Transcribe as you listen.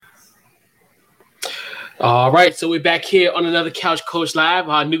All right, so we're back here on another Couch Coach Live.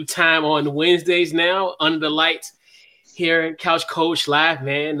 Our new time on Wednesdays now, under the lights here in Couch Coach Live,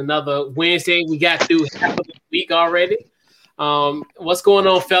 man. Another Wednesday. We got through half of the week already. What's going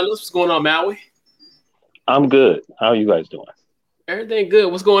on, fellas? What's going on, Maui? I'm good. How are you guys doing? Everything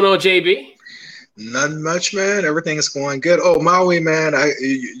good. What's going on, JB? Nothing much, man. Everything is going good. Oh, Maui, man,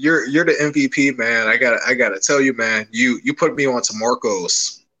 you're the MVP, man. I gotta tell you, man. You put me on to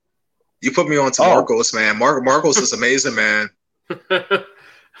Marcos. You put me on to Marcos, man. Marcos is amazing, man.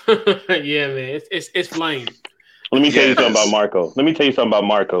 Yeah, man. It's flame. Let me tell you something about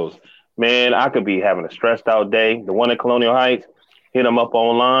Marcos. Man, I could be having a stressed out day. The one at Colonial Heights, hit them up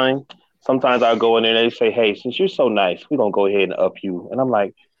online. Sometimes I go in there and they say, "Hey, since you're so nice, we're gonna go ahead and up you." And I'm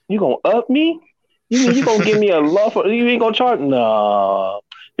like, "You gonna up me? You mean you gonna give me a love? You ain't gonna charge?" No.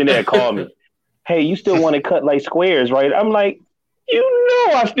 Then they call me. "Hey, you still want to cut like squares, right?" I'm like, "You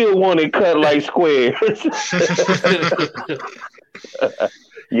know I still want to cut like squares."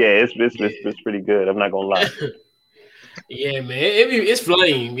 Yeah, it's pretty good. I'm not gonna lie. Yeah, man. It's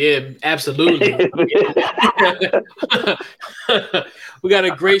flame. Yeah, absolutely. We got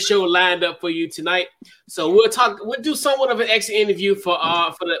a great show lined up for you tonight. So we'll do somewhat of an exit interview for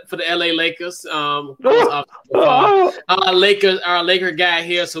the LA Lakers. Our Laker guy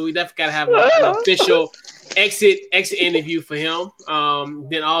here, so we definitely gotta have an official exit interview for him.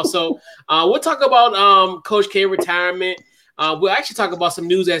 Then also we'll talk about Coach K retirement. We'll actually talk about some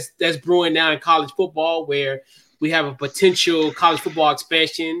news that's brewing now in college football, where we have a potential college football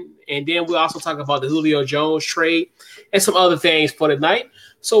expansion. And then we'll also talk about the Julio Jones trade and some other things for tonight.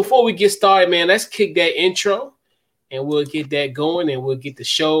 So before we get started, man, let's kick that intro and we'll get that going and we'll get the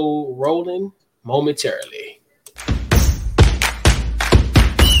show rolling momentarily.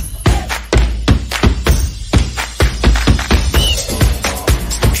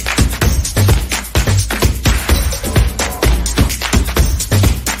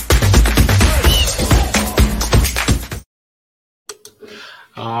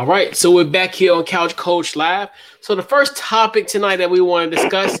 All right, so we're back here on Couch Coach Live. So the first topic tonight that we want to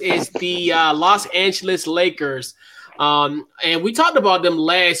discuss is the Los Angeles Lakers, and we talked about them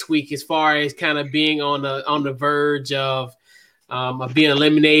last week as far as kind of being on the verge of being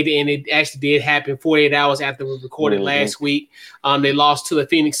eliminated, and it actually did happen 48 hours after we recorded last week. They lost to the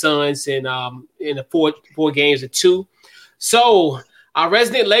Phoenix Suns in the four games to 2. So our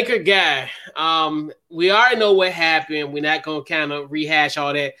resident Laker guy, we already know what happened. We're not gonna kind of rehash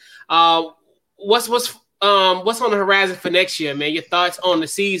all that. What's on the horizon for next year, man? Your thoughts on the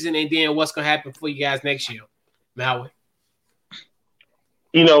season, and then what's gonna happen for you guys next year, Maui?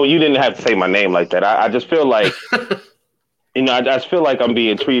 You know, you didn't have to say my name like that. I just feel like, I just feel like I'm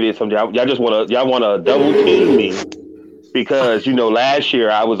being treated something. Y'all wanna double team me because last year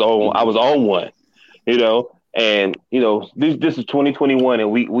I was on one, And this is 2021,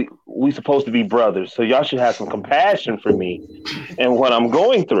 and we supposed to be brothers. So y'all should have some compassion for me and what I'm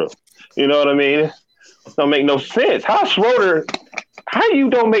going through. You know what I mean? It don't make no sense. How you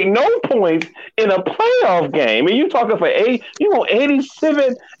don't make no points in a playoff game? And you talking for you want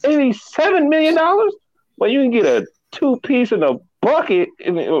 $87 million? Well, you can get a 2-piece in a bucket,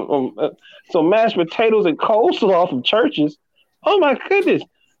 some mashed potatoes and coleslaw from Church's. Oh my goodness!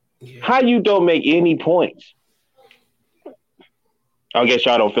 Yeah. How you don't make any points? I guess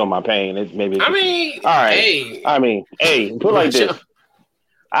y'all don't feel my pain. All right. Put it like this.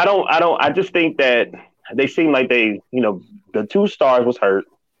 I just think that they seem like the 2 stars was hurt.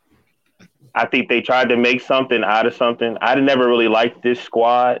 I think they tried to make something out of something. I never really liked this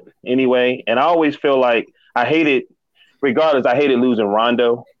squad anyway. And I always feel like I hated losing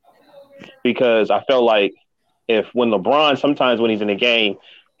Rondo, because I felt like when LeBron, sometimes when he's in the game,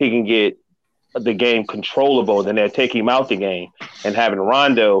 he can get the game controllable, then they'll take him out the game. And having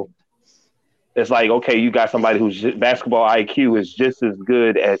Rondo, it's like, okay, you got somebody whose basketball IQ is just as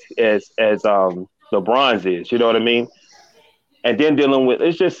good as LeBron's is. You know what I mean? And then dealing with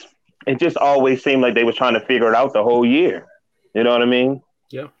it just always seemed like they were trying to figure it out the whole year. You know what I mean?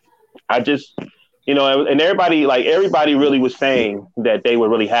 Yeah. I just, and everybody really was saying that they were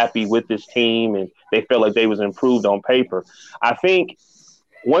really happy with this team and they felt like they was improved on paper. I think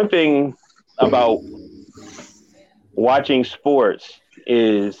one thing about watching sports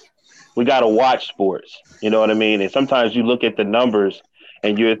is we got to watch sports. You know what I mean? And sometimes you look at the numbers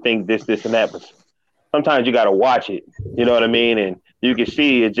and you think this, and that, but sometimes you got to watch it. You know what I mean? And you can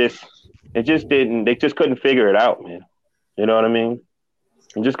see they just couldn't figure it out, man. You know what I mean?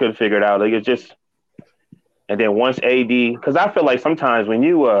 They just couldn't figure it out. And then once AD, because I feel like sometimes when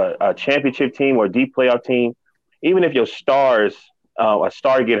you a championship team or a deep playoff team, even if your stars, a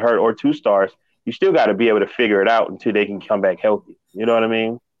star get hurt or 2 stars, you still got to be able to figure it out until they can come back healthy. You know what I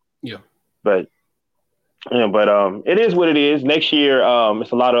mean? Yeah. But it is what it is. Next year,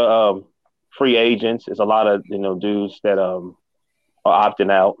 it's a lot of free agents. It's a lot of dudes that are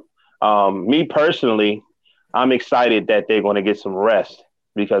opting out. Me personally, I'm excited that they're going to get some rest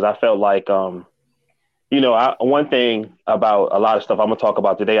because I felt like one thing about a lot of stuff I'm going to talk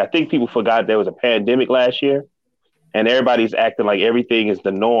about today, I think people forgot there was a pandemic last year and everybody's acting like everything is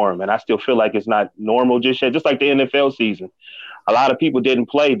the norm. And I still feel like it's not normal just yet, just like the NFL season. A lot of people didn't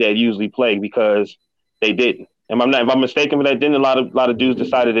play that usually play because they didn't. If I'm mistaken with that, didn't a lot of dudes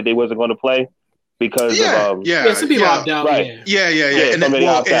decided that they wasn't going to play because of some people opt out. Right. Yeah. And then,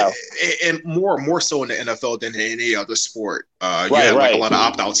 and more so in the NFL than in any other sport. You had right. a lot of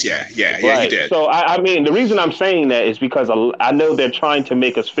opt-outs. Yeah, right. you did. So I mean, the reason I'm saying that is because I know they're trying to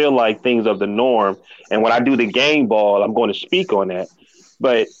make us feel like things are the norm. And when I do the game ball, I'm going to speak on that.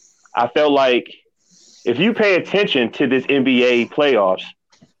 But I felt like if you pay attention to this NBA playoffs,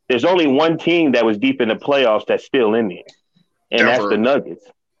 there's only one team that was deep in the playoffs that's still in there, and Denver. That's the Nuggets.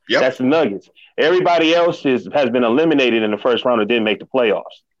 Yep. That's the Nuggets. Everybody else has been eliminated in the first round and didn't make the playoffs.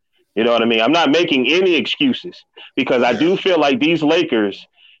 You know what I mean? I'm not making any excuses because I do feel like these Lakers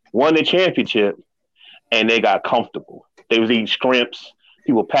won the championship and they got comfortable. They was eating shrimps,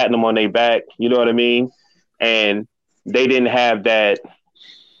 people patting them on their back. You know what I mean? And they didn't have that.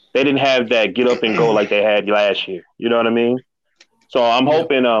 They didn't have that get up and go like they had last year. You know what I mean? So I'm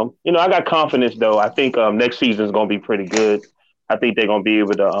hoping. I got confidence though. I think next season is going to be pretty good. I think they're going to be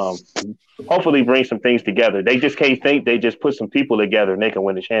able to hopefully bring some things together. They just can't think. They just put some people together and they can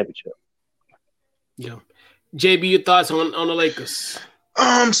win the championship. Yeah. JB, your thoughts on the Lakers?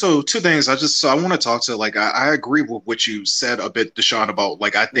 So two things. I want to talk to I agree with what you said a bit, Deshaun, about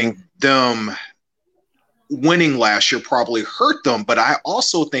I think them winning last year probably hurt them, but I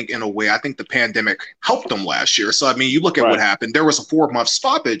also think in a way, I think the pandemic helped them last year. So, I mean, you look at what happened. There was a 4-month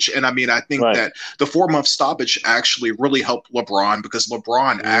stoppage. And I mean, I think that the 4-month stoppage actually really helped LeBron because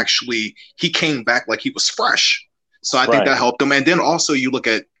LeBron actually, he came back like he was fresh. So I think that helped him. And then also you look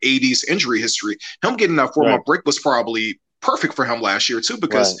at AD's injury history, him getting that 4-month break was probably perfect for him last year too,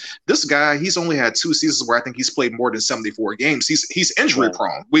 because this guy, he's only had 2 seasons where I think he's played more than 74 games. He's injury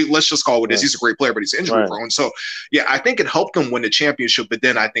prone. Let's just call it what it is. He's a great player, but he's injury prone. So yeah, I think it helped him win the championship, but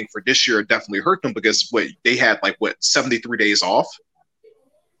then I think for this year it definitely hurt them because they had 73 days off.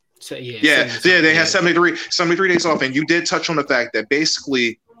 So, they had 73 days off. And you did touch on the fact that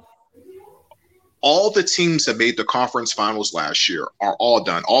basically all the teams that made the conference finals last year are all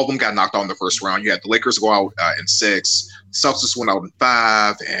done. All of them got knocked out in the first round. You had the Lakers go out in 6, Celtics went out in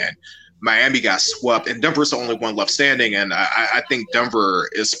 5, and Miami got swept. And Denver's the only one left standing. And I think Denver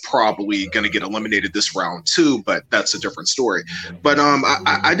is probably going to get eliminated this round too, but that's a different story. But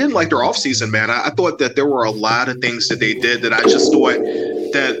I didn't like their offseason, man. I thought that there were a lot of things that they did that I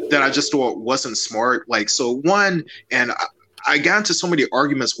just thought wasn't smart. I got into so many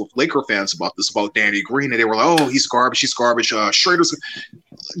arguments with Laker fans about Danny Green, and they were like, "Oh, he's garbage.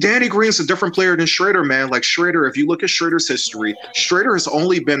 Danny Green's a different player than Schroeder, man. Like Schroeder, if you look at Schroeder's history, Schroeder has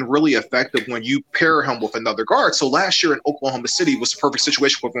only been really effective when you pair him with another guard. So last year in Oklahoma City was a perfect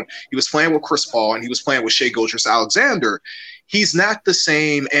situation with him. He was playing with Chris Paul, and he was playing with Shai Gilgeous-Alexander. He's not the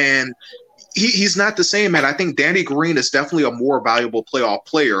same, and he's not the same, man. I think Danny Green is definitely a more valuable playoff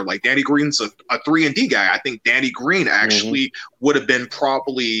player. Like Danny Green's a 3-and-D guy. I think Danny Green actually would have been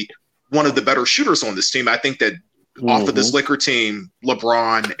probably one of the better shooters on this team. I think that off of this Laker team,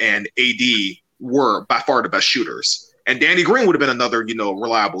 LeBron and AD were by far the best shooters. And Danny Green would have been another,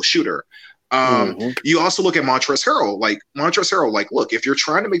 reliable shooter. You also look at Montrezl Harrell. Look, if you're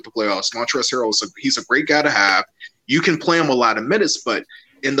trying to make the playoffs, Montrezl Harrell he's a great guy to have. You can play him a lot of minutes, but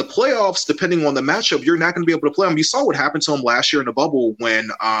in the playoffs, depending on the matchup, you're not going to be able to play him. You saw what happened to him last year in the bubble when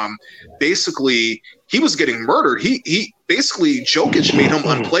basically he was getting murdered. He basically Jokic made him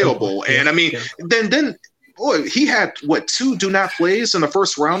unplayable. And I mean, then he had 2 do not plays in the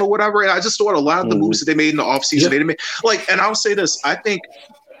first round or whatever. And I just thought a lot of the moves that they made in the offseason, they didn't make and I'll say this, I think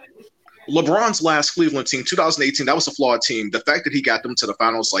LeBron's last Cleveland team, 2018, that was a flawed team. The fact that he got them to the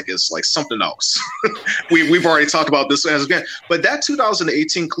finals is something else. We've already talked about this again. But that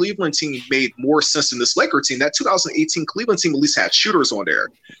 2018 Cleveland team made more sense than this Laker team. That 2018 Cleveland team at least had shooters on there,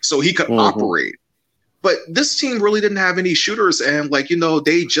 so he could operate. But this team really didn't have any shooters, and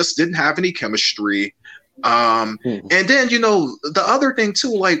they just didn't have any chemistry. And then the other thing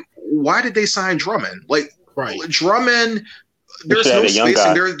too, why did they sign Drummond? Drummond. There's no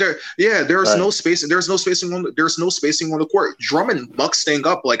spacing. There's no spacing. There's no spacing on the court. Drummond mucks thing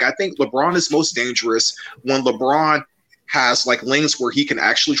up. I think LeBron is most dangerous when LeBron has lanes where he can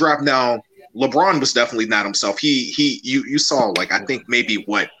actually drive. Now, LeBron was definitely not himself. You saw like I think maybe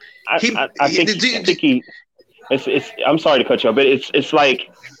what I'm sorry to cut you off, but it's like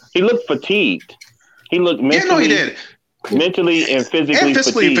he looked fatigued. He looked mentally, he did. Mentally and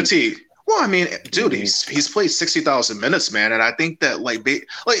physically fatigued. Well, I mean, dude, he's played 60,000 minutes, man, and I think that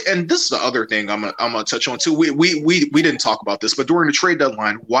and this is the other thing I'm gonna touch on too. We didn't talk about this, but during the trade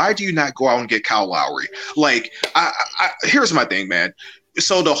deadline, why do you not go out and get Kyle Lowry? Like, here's my thing, man.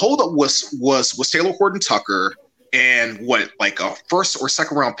 So the holdup was Taylor Horton Tucker and like a first or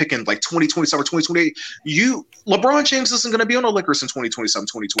second round pick in like 2027, 2028. LeBron James isn't going to be on the Lakers in 2027,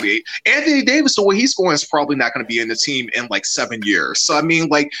 2028. Anthony Davis, the way he's going, is probably not going to be in the team in like 7 years. So I mean,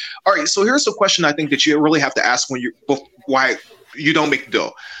 like, all right. So here's the question I think that you really have to ask why you don't make the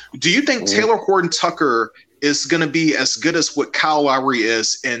deal. Do you think Taylor Horton Tucker is going to be as good as what Kyle Lowry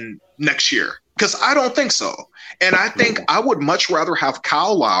is in next year? Because I don't think so. And I think I would much rather have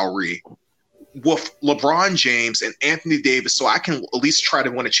Kyle Lowry with LeBron James and Anthony Davis, so I can at least try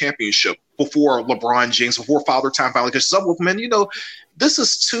to win a championship before LeBron James, before Father Time finally catches up with him. And, this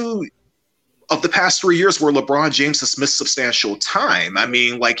is 2 of the past 3 years where LeBron James has missed substantial time. I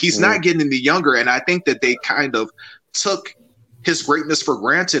mean, like, he's not getting any younger, and I think that they kind of took his greatness for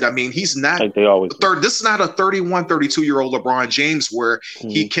granted. I mean, he's not like they always this is not a 31, 32-year-old LeBron James where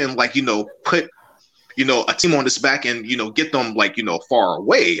he can, like, put a team on his back and, get them like, far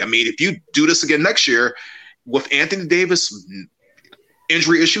away. I mean, if you do this again next year with Anthony Davis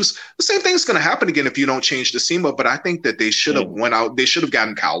injury issues, the same thing's going to happen again if you don't change the team up. But I think that they should have went out. They should have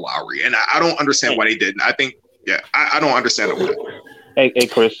gotten Kyle Lowry. And I don't understand why they didn't. I think, I don't understand it. Hey,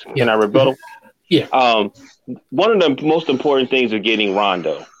 Chris, can I rebuttal? Yeah. One of the most important things of getting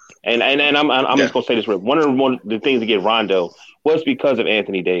Rondo, and I'm just going to say this, one of the things to get Rondo was because of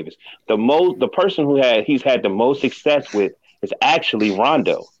Anthony Davis. The person he's had the most success with is actually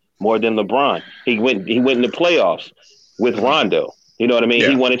Rondo, more than LeBron. He went in the playoffs with Rondo. You know what I mean? Yeah.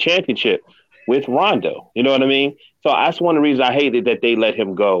 He won a championship with Rondo. You know what I mean? So that's one of the reasons I hated that they let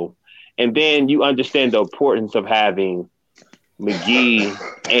him go. And then you understand the importance of having McGee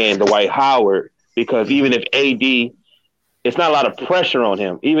and Dwight Howard, because even if AD, it's not a lot of pressure on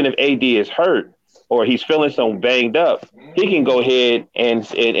him. Even if AD is hurt or he's feeling so banged up, he can go ahead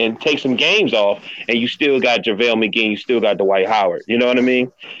and take some games off, and you still got JaVale McGee, you still got Dwight Howard. You know what I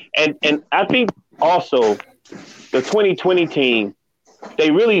mean? And I think also the 2020 team,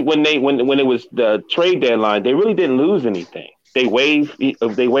 they really, when it was the trade deadline, they really didn't lose anything. They waived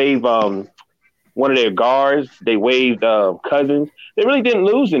one of their guards. They waived Cousins. They really didn't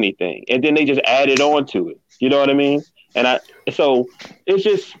lose anything, and then they just added on to it. You know what I mean? So it's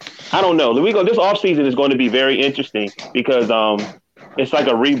just, I don't know. This offseason is going to be very interesting because it's like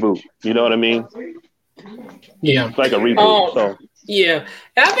a reboot. You know what I mean? Yeah. It's like a reboot. Yeah.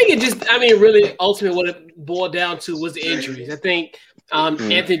 And I think really ultimately what it boiled down to was the injuries. I think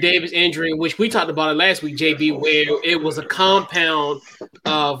Anthony Davis injury, which we talked about it last week, JB, where it was a compound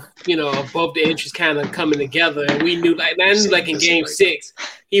of, both the injuries kind of coming together. And we knew, like in game 6,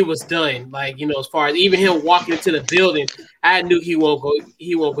 he was done. Like, as far as even him walking into the building, I knew he won't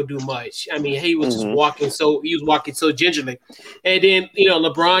go do much. I mean, he was just walking so gingerly. And then,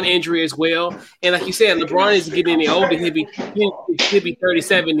 LeBron injury as well. And like you said, LeBron is getting any older. He'll be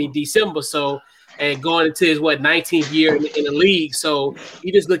 37 in December. So, and going into his 19th year in the league. So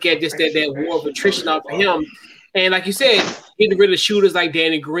you just look at just that war of attrition off of him. And like you said, getting rid of shooters like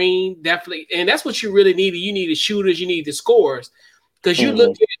Danny Green, definitely. And that's what you really need. You need the shooters, you need the scorers. Because you look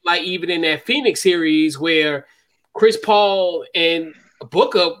at it like even in that Phoenix series where Chris Paul and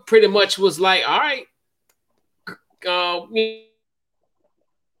Booker pretty much was like, all right, I'll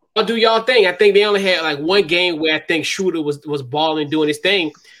do y'all thing. I think they only had like one game where I think Schroeder was balling, doing his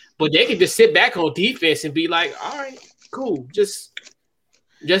thing. But they can just sit back on defense and be like, all right, cool. Just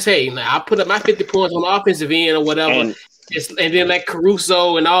hey, I'll put up my 50 points on the offensive end or whatever. And then let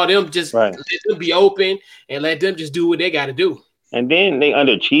Caruso and all them just let them be open and let them just do what they got to do. And then they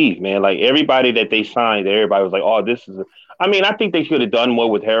underachieved, man. Like everybody that they signed, everybody was like, oh, this is I think they should have done more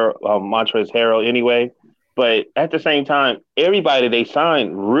with Montrezl Harrell anyway. But at the same time, everybody they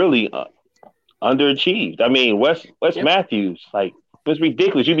signed really underachieved. I mean, Wes Matthews, like, it was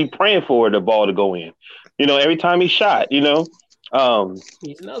ridiculous. You'd be praying for the ball to go in, every time he shot, He's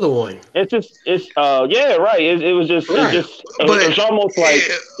another one. It was almost like,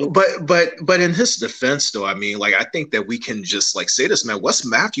 but in his defense though, I mean, like, I think that we can just like say this, man, Wes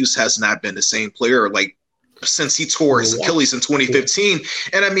Matthews has not been the same player, like, since he tore his Achilles in 2015.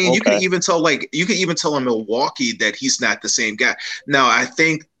 And I mean, you can even tell in Milwaukee that he's not the same guy. Now, I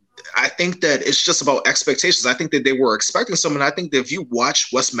think I think that it's just about expectations. I think that they were expecting someone. I think that if you watch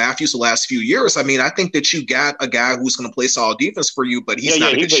Wes Matthews the last few years, I mean, I think that you got a guy who's going to play solid defense for you, but he's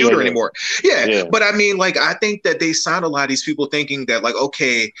not a good shooter anymore. Yeah, but I mean, like, I think that they signed a lot of these people thinking that, like,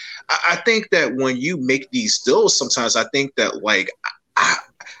 okay, I think that when you make these deals, sometimes I think that, like,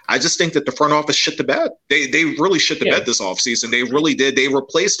 I just think that the front office shit the bed. They really shit the bed this offseason. They really did. They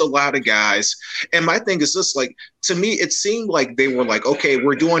replaced a lot of guys. And my thing is this, like, to me, it seemed like they were like, okay,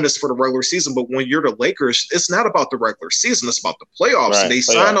 we're doing this for the regular season. But when you're the Lakers, it's not about the regular season. It's about the playoffs. Right. And they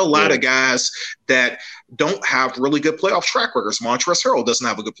sign a lot of guys that don't have really good playoff track records. Montrezl Harrell doesn't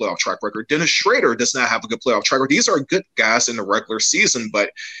have a good playoff track record. Dennis Schrader does not have a good playoff track record. These are good guys in the regular season,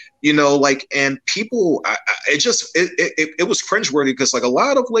 but you know, like, and people, it was cringeworthy because, like, a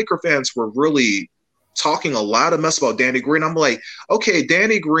lot of Laker fans were really talking a lot of mess about Danny Green. I'm like, okay,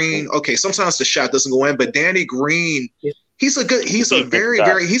 Danny Green. Okay, sometimes the shot doesn't go in, but Danny Green, he's a better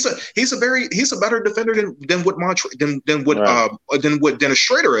defender than what Dennis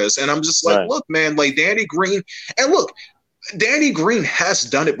Schrader is. And I'm just like, look, man, like Danny Green, and look. Danny Green has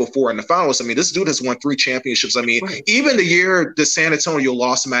done it before in the finals. I mean, this dude has won 3 championships. I mean, even the year the San Antonio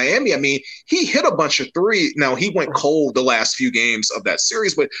lost to Miami, I mean, he hit a bunch of threes. Now, he went cold the last few games of that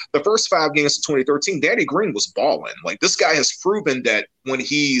series, but the first 5 games of 2013, Danny Green was balling. Like, this guy has proven that when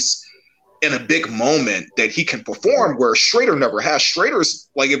he's in a big moment that he can perform where Schrader never has. Schrader's,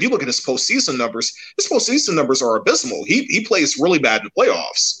 like, if you look at his postseason numbers are abysmal. He plays really bad in the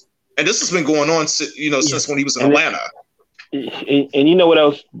playoffs. And this has been going on, you know, since when he was in Atlanta. And you know what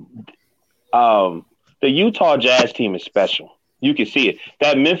else? The Utah Jazz team is special. You can see it.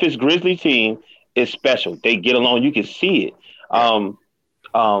 That Memphis Grizzlies team is special. They get along. You can see it.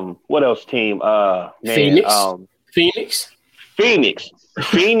 What else team? Phoenix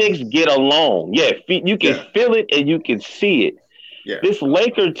get along. Yeah, you can feel it and you can see it. Yeah. This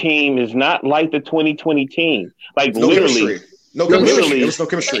Laker team is not like the 2020 team. Like, no literally. Chemistry. No chemistry. There was no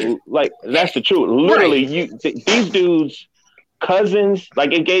chemistry. Like, that's the truth. Literally, these dudes, Cousins,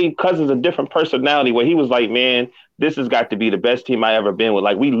 like, it gave Cousins a different personality where he was like, man, this has got to be the best team I ever been with.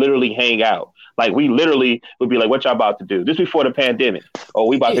 Like, we literally hang out. Like, we literally would be like, what y'all about to do? This before the pandemic. Oh,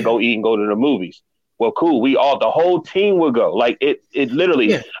 we about to go eat and go to the movies. Well, cool. The whole team would go. Like, it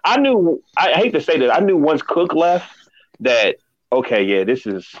literally, I hate to say that, I knew once Cook left that, okay, yeah, this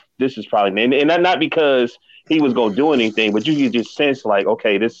is probably, and not because he was going to do anything, but you could just sense, like,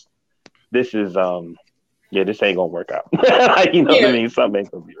 okay, this is, this ain't gonna work out. Like, you know what I mean? Something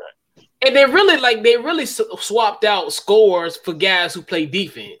ain't gonna be right. And they really swapped out scores for guys who play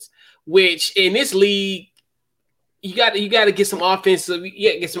defense, which in this league, you got to get some offensive,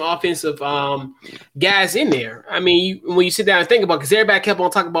 guys in there. I mean, when you sit down and think about it, because everybody kept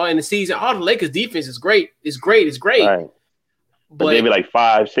on talking about in the season, the Lakers defense is great. It's great. Right. But maybe like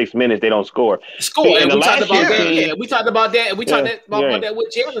 5-6 minutes they don't score. And we talked about that. Yeah, we talked about that. We talked about that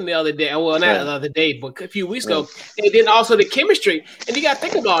with Jalen the other day. Well, not the other day, but a few weeks ago. And then also the chemistry. And you got to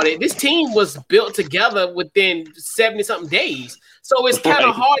think about it. This team was built together within 70-something days. So it's kind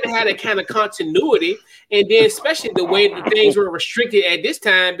of hard to have that kind of continuity. And then especially the way that things were restricted at this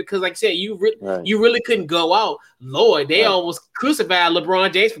time, because like I said, you really couldn't go out. Lord, they almost crucified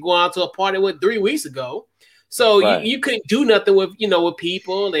LeBron James for going out to a party 3 weeks ago. So you couldn't do nothing with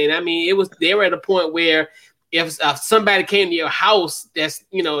people, and I mean they were at a point where if somebody came to your house, that's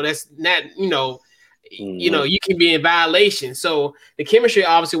not you can be in violation. So the chemistry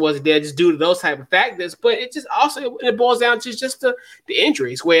obviously wasn't there just due to those type of factors, but it just also it boils down to just the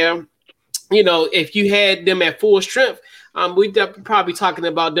injuries where if you had them at full strength, we'd probably talking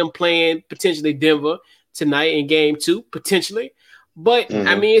about them playing potentially Denver tonight in Game 2 potentially. But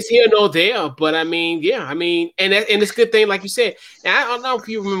I mean, it's here nor there. But I mean, and it's a good thing, like you said. And I don't know if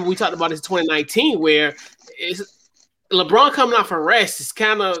you remember we talked about this in 2019, where it's LeBron coming off a rest. It's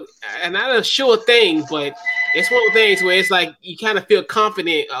kind of not a sure thing, but it's one of the things where it's like you kind of feel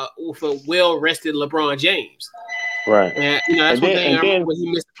confident with a well-rested LeBron James. Right. And that's one thing. I remember when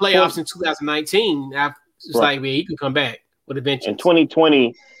he missed the playoffs in 2019. It's like, man, he could come back with a vengeance. In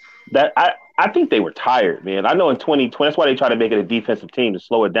 2020, I think they were tired, man. I know in 2020, that's why they try to make it a defensive team to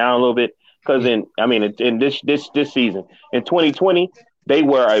slow it down a little bit. Because in this season, in 2020, they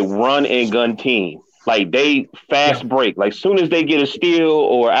were a run and gun team. Like they fast break. Like soon as they get a steal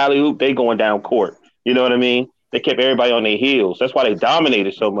or alley oop, they going down court. You know what I mean? They kept everybody on their heels. That's why they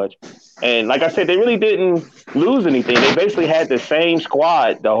dominated so much. And like I said, they really didn't lose anything. They basically had the same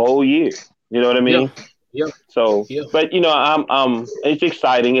squad the whole year. You know what I mean? Yeah. So, but I'm it's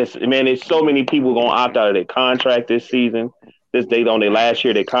exciting. It's so many people gonna opt out of their contract this season. They on their last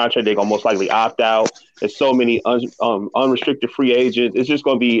year of their contract. They're gonna most likely opt out. There's so many unrestricted free agents. It's just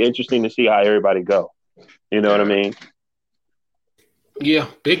gonna be interesting to see how everybody go. You know what I mean? Yeah,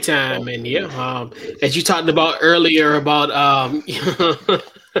 big time, and yeah, as you talked about earlier about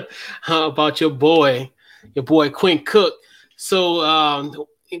about your boy Quinn Cook. So,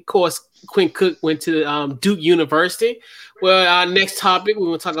 of course, Quinn Cook went to Duke University. Well, our next topic we're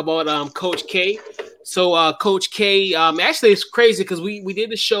going to talk about Coach K. So, Coach K, actually, it's crazy because we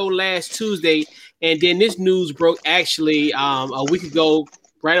did the show last Tuesday, and then this news broke actually a week ago,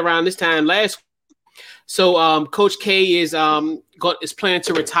 right around this time last week. So, Coach K is planning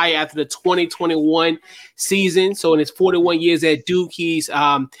to retire after the 2021 season. So, in his 41 years at Duke, he's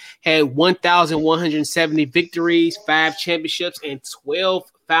had 1,170 victories, 5 championships, and 12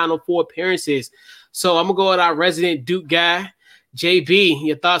 Final Four appearances. So, I'm gonna go with our resident Duke guy, JB.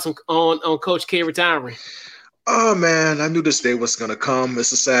 Your thoughts on Coach K retiring? Oh man, I knew this day was gonna come.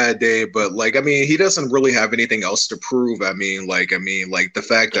 It's a sad day, but he doesn't really have anything else to prove. The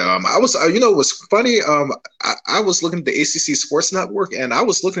fact that I was, it was funny. I was looking at the ACC Sports Network, and I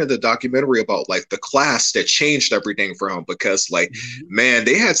was looking at the documentary about the class that changed everything for him because man,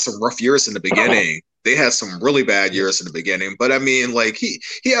 they had some rough years in the beginning. They had some really bad years in the beginning, but he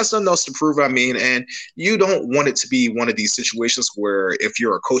has nothing else to prove. And you don't want it to be one of these situations where if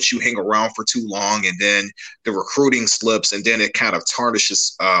you're a coach, you hang around for too long and then the recruiting slips and then it kind of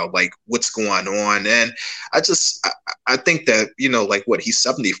tarnishes what's going on. And I think that, he's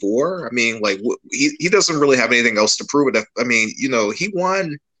 74. He doesn't really have anything else to prove it. He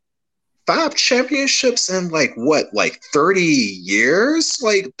won 5 championships in 30 years.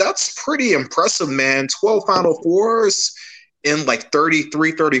 That's pretty impressive, man. 12 Final Fours in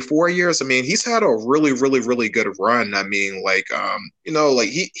 33, 34 years. He's had a really, really, really good run. He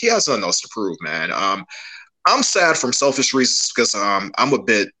has nothing else to prove, man. I'm sad from selfish reasons because I'm a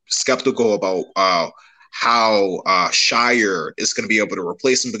bit skeptical about how Shire is going to be able to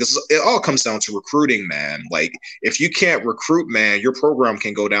replace him because it all comes down to recruiting, man. If you can't recruit, man, your program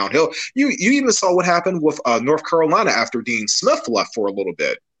can go downhill. You even saw what happened with North Carolina after Dean Smith left for a little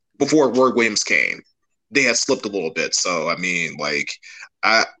bit before Roy Williams came. They had slipped a little bit. So,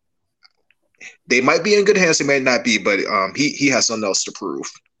 they might be in good hands. They might not be, but he has something else to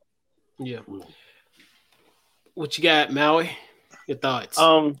prove. Yeah. What you got, Maui? Your thoughts?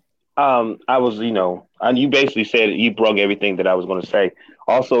 I was, you basically said it, you broke everything that I was going to say.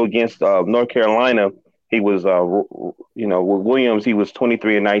 Also against North Carolina, he was, with Williams, he was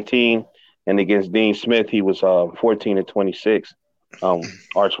 23-19, and against Dean Smith, he was 14-26,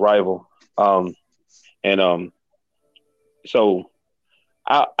 arch rival. So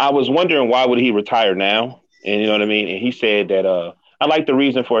I was wondering why would he retire now, and you know what I mean. And he said that I like the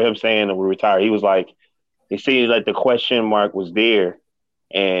reason for him saying that we retire. He was like, he seemed like the question mark was there.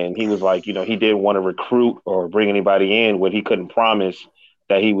 And he was like, he didn't want to recruit or bring anybody in when he couldn't promise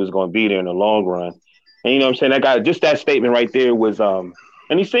that he was going to be there in the long run. And you know what I'm saying? That guy, just that statement right there was, and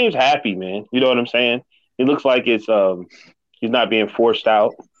he seems happy, man. You know what I'm saying? He looks like it's, he's not being forced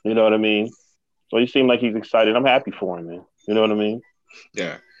out. You know what I mean? So he seemed like he's excited. I'm happy for him, man. You know what I mean?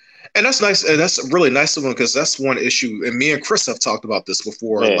 Yeah. And that's nice. And that's really nice of him because that's one issue. And me and Chris have talked about this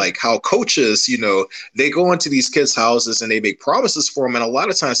before, how coaches, they go into these kids' houses and they make promises for them. And a lot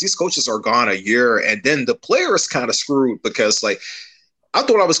of times these coaches are gone a year and then the player is kind of screwed because I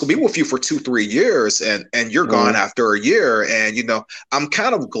thought I was going to be with you for 2-3 years and you're gone after a year. And, I'm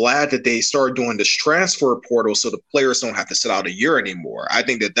kind of glad that they started doing this transfer portal so the players don't have to sit out a year anymore. I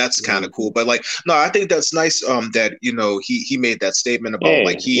think that that's kind of cool. But no, I think that's nice that, he made that statement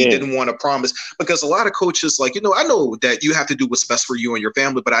about he didn't want to promise because a lot of coaches, I know that you have to do what's best for you and your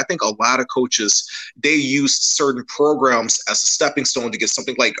family, but I think a lot of coaches, they use certain programs as a stepping stone to get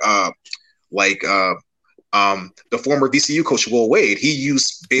something the former VCU coach, Will Wade, he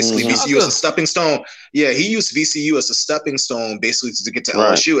used basically VCU as a stepping stone. Yeah, he used VCU as a stepping stone basically to get to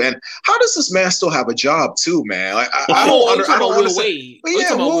LSU. And how does this man still have a job too, man? I don't understand.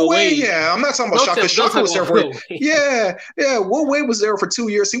 Yeah, Will Wade. Yeah, I'm not talking about Shaka. Shaka was there for Yeah, Will Wade was there for 2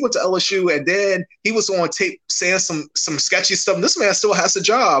 years. He went to LSU and then he was on tape saying some sketchy stuff. And this man still has a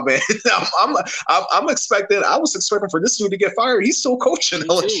job, man. I was expecting for this dude to get fired. He's still coaching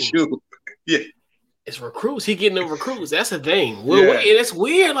LSU. Yeah. It's recruits. He getting them recruits. That's the thing. It's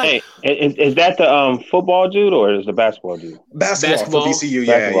weird. Is that the football dude or is the basketball dude? Basketball for VCU.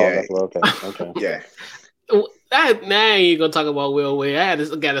 Basketball. Okay. Yeah. Now I ain't gonna talk about Will Wade. I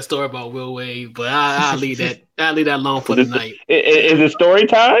got a story about Will Wade, but I'll leave that. I'll leave that alone for tonight. Is it story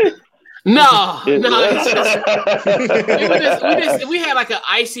time? No. It's just, we had an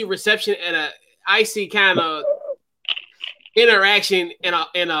icy reception and a icy kind of interaction in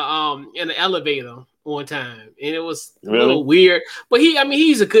an elevator one time, and it was a Really? little weird. But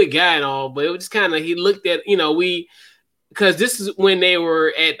he's a good guy and all, but it was just kind of he looked at because this is when they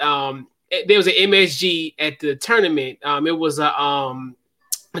were at there was an MSG at the tournament. It was a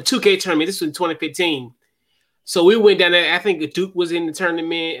 2K tournament. This was in 2015. So we went down there. I think Duke was in the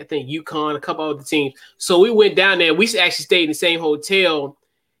tournament. I think UConn, a couple other teams. So we went down there. We actually stayed in the same hotel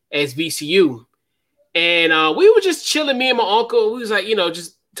as VCU. And we were just chilling, me and my uncle. We was like,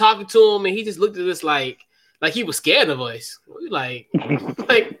 just talking to him. And he just looked at us like he was scared of us. We like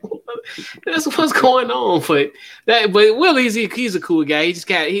that's what's going on. But Will, he's a cool guy.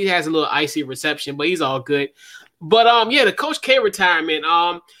 He has a little icy reception, but he's all good. But the Coach K retirement.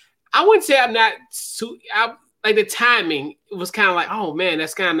 I wouldn't say I'm not too. Like the timing was kind of like, oh man,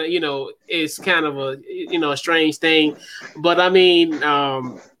 that's kind of it's kind of a strange thing. But I mean,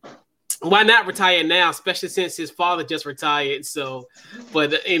 why not retire now, especially since his father just retired? So,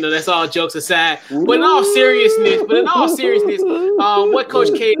 but that's all jokes aside. But in all seriousness, what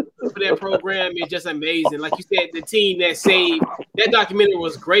Coach K did for that program is just amazing. Like you said, the team that saved that documentary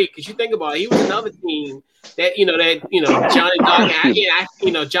was great because you think about it, he was another team that Johnny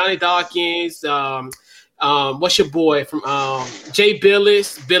Dawkins, Johnny Dawkins. What's your boy from Jay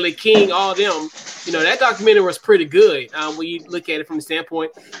Billis, Billy King, all them. That documentary was pretty good when you look at it from the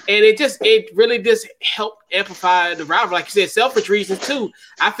standpoint, and it really just helped amplify the rivalry. Like you said, selfish reasons too.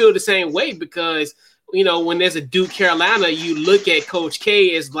 I feel the same way because when there's a Duke Carolina, you look at Coach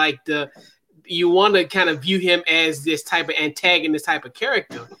K as like you want to kind of view him as this type of antagonist type of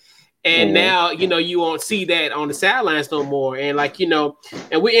character. And now, you won't see that on the sidelines no more. And and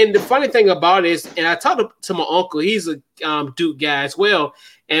the funny thing about it is, and I talked to my uncle, he's a Duke guy as well.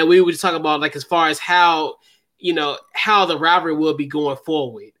 And we were just talking about like, as far as how the rivalry will be going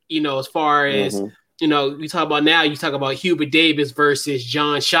forward, as far as, we talk about now, you talk about Hubert Davis versus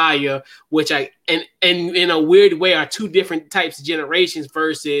John Shire, which and in a weird way are two different types of generations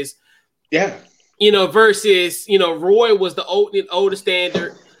versus, Roy was the older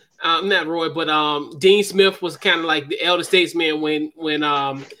standard. Not Roy, but Dean Smith was kind of like the elder statesman when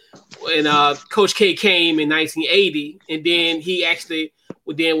Coach K came in 1980, and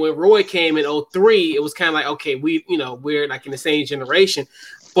then when Roy came in 2003, it was kind of like, okay, we're like in the same generation.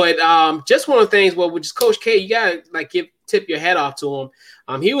 But just one of the things, with just Coach K, you gotta like tip your hat off to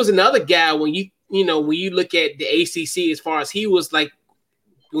him. He was another guy when you look at the ACC, as far as he was like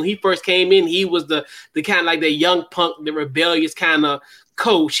when he first came in, he was the kind of like the young punk, the rebellious kind of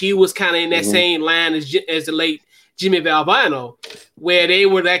coach. He was kind of in that same line as the late Jimmy Valvano, where they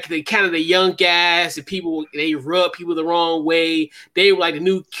were like the kind of the young guys, and they rub people the wrong way. They were like the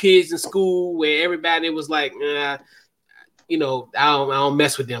new kids in school, where everybody was like, I don't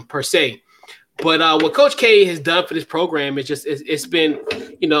mess with them per se. But what Coach K has done for this program is just it's been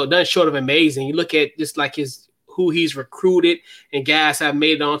done short of amazing. You look at just like who he's recruited, and guys have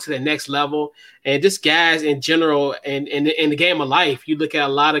made it on to the next level, and just guys in general, and in the game of life, you look at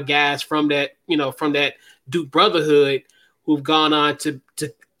a lot of guys from that Duke brotherhood who've gone on to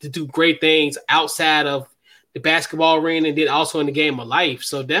do great things outside of the basketball arena, and then also in the game of life.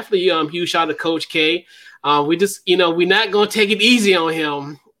 So definitely huge shout out to Coach K. We just we're not gonna take it easy on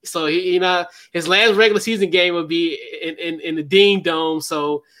him. So his last regular season game will be in the Dean Dome.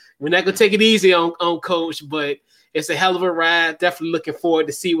 So we're not going to take it easy on Coach, but it's a hell of a ride. Definitely looking forward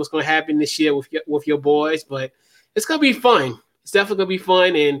to see what's going to happen this year with your boys. But it's going to be fun. It's definitely going to be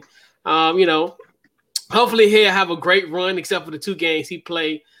fun. And, hopefully he'll have a great run, except for the 2 games he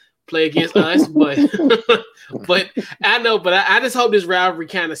play against us. But I just hope this rivalry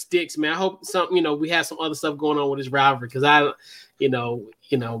kind of sticks, man. I hope we have some other stuff going on with this rivalry because other than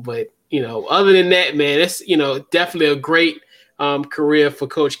that, man, it's, definitely a great career for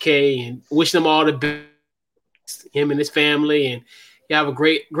Coach K, and wishing him all the best, him and his family, and you have a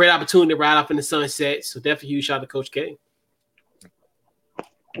great opportunity to ride off in the sunset. So definitely huge shout out to Coach K.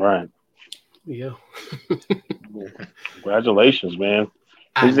 Right. Yeah. Congratulations, man.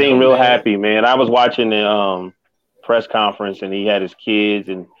 He seemed real happy, man. I was watching the press conference, and he had his kids,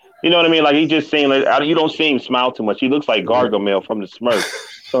 and you know what I mean? Like, he just seemed like, you don't see him smile too much. He looks like Gargamel from the Smurfs.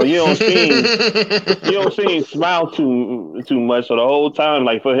 So you don't see him smile too much. So the whole time,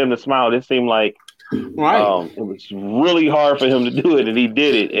 like, for him to smile, it seemed like it was really hard for him to do it, and he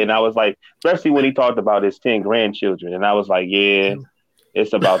did it. And I was like, especially when he talked about his 10 grandchildren, and I was like, yeah,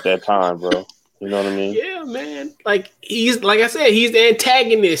 it's about that time, bro. You know what I mean? Yeah, man. Like I said, he's the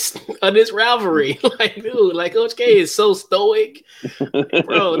antagonist of this rivalry. Like, dude, like Coach K is so stoic,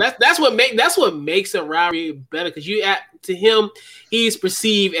 bro. That's what makes a rivalry better because to him, he's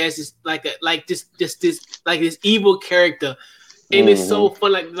perceived as this evil character, and it's so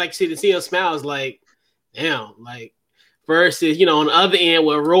fun. Like to see him smile is like, damn, like versus on the other end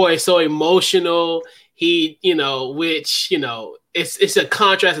where Roy is so emotional. He, which it's a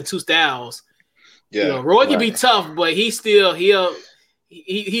contrast of two styles. Yeah, Roy can be tough, but he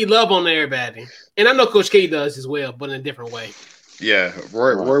love on everybody, and I know Coach K does as well, but in a different way. Yeah,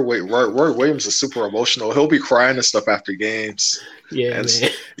 Roy Williams is super emotional. He'll be crying and stuff after games. Yeah,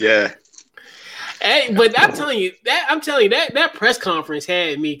 man. Yeah. Hey, but I'm telling you that press conference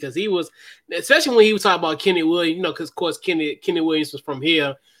had me because he was, especially when he was talking about Kenny Williams. Because of course Kenny Williams was from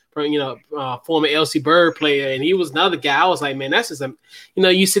here. From former LC Bird player, and he was another guy. I was like, man, that's just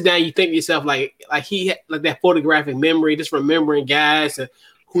you sit down, you think to yourself like he had like that photographic memory, just remembering guys and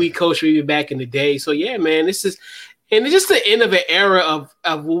who he coached even back in the day. So yeah, man, it's just the end of an era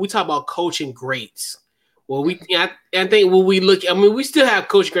of when we talk about coaching greats. Well, I think when we look, we still have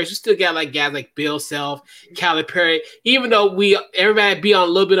coaching greats. We still got like guys like Bill Self, Calipari, even though everybody be on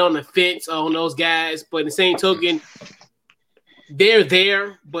a little bit on the fence on those guys, but in the same token, they're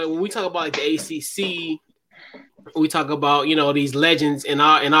there, but when we talk about like the ACC, we talk about these legends in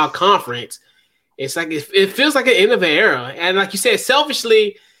our conference. It's like it feels like an end of an era, and like you said,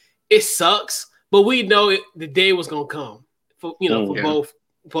 selfishly, it sucks, but we know the day was gonna come for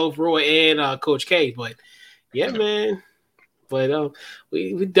both Roy and Coach K. But yeah, man. But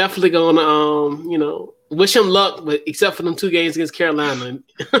we definitely gonna wish him luck, but except for them 2 games against Carolina.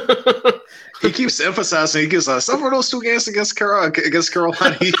 He keeps emphasizing. He gives some of those 2 games against Carolina.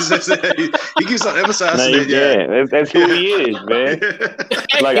 He keeps on emphasizing it. Yeah, that's who he is, man.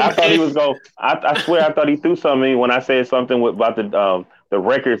 Like I thought he was going. I swear, I thought he threw something when I said something about the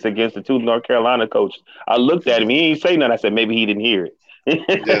records against the 2 North Carolina coaches. I looked at him. He didn't say nothing. I said maybe he didn't hear it.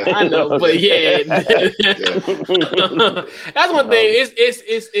 Yeah. I know, but yeah, that's one thing.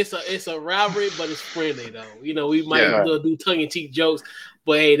 It's a rivalry, but it's friendly though. We might do tongue-in-cheek jokes,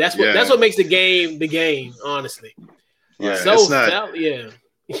 but hey, that's what makes the game. Honestly, yeah. So it's not, yeah.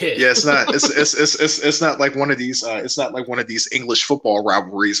 It's not. It's not like one of these. It's not like one of these English football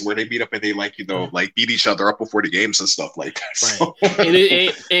rivalries where they meet up and they like beat each other up before the games and stuff like that. So. Right. And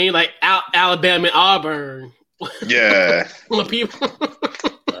it ain't like Alabama and Auburn. Yeah. People,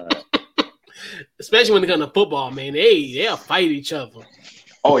 especially when it comes to football, man, they'll fight each other.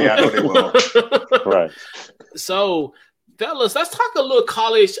 Oh yeah, I know they will. Right. So, fellas, let's talk a little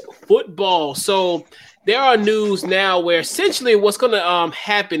college football. So, there are news now where essentially what's going to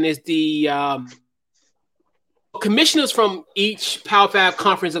happen is the commissioners from each Power 5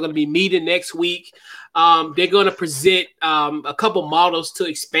 conference are going to be meeting next week. They're going to present a couple models to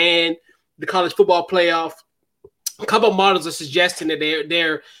expand the college football playoff. A couple models are suggesting that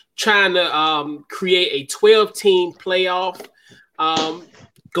they're trying to create a 12-team playoff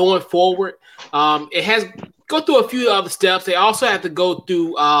going forward. It has go through a few other steps. They also have to go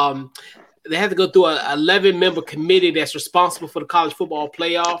through an 11-member committee that's responsible for the college football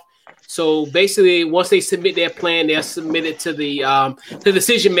playoff. So basically, once they submit their plan, they'll submit it to the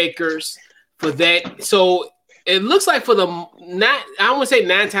decision makers for that. So it looks like I don't want to say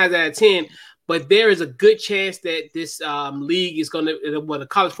 9 times out of 10. But there is a good chance that this league is the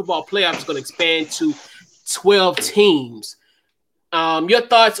college football playoff is going to expand to 12 teams. Your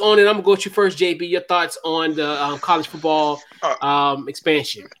thoughts on it? I'm gonna go with you first, JB. Your thoughts on the college football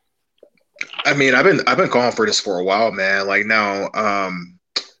expansion? I mean, I've been calling for this for a while, man. Like now,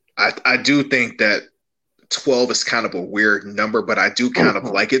 I do think that 12 is kind of a weird number, but I do kind of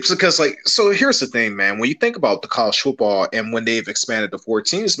like it because, so here's the thing, man. When you think about the college football and when they've expanded to 4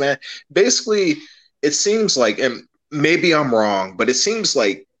 teams, man, basically it seems like, and maybe I'm wrong, but it seems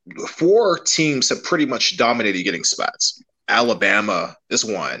like 4 teams have pretty much dominated getting spots. Alabama is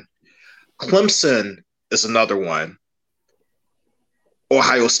one. Clemson is another one.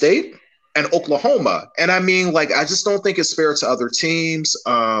 Ohio State and Oklahoma. And I mean, I just don't think it's fair to other teams.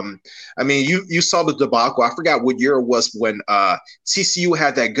 I mean, you saw the debacle. I forgot what year it was when TCU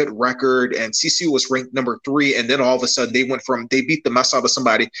had that good record and TCU was ranked number 3. And then all of a sudden they beat the mess out of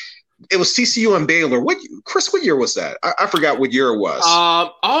somebody. It was TCU and Baylor. What year was that? I forgot what year it was.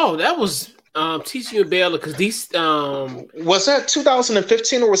 That was TCU and Baylor because these was that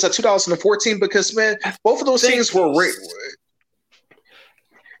 2015 or was that 2014? Because man, both of those teams were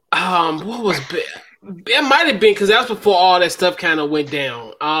what was It might have been because that was before all that stuff kind of went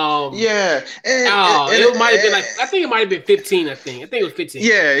down. Yeah, it might have been like I think it might have been 15. I think it was 15.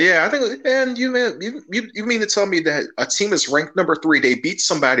 Yeah. I think, and you mean to tell me that a team is ranked number 3, they beat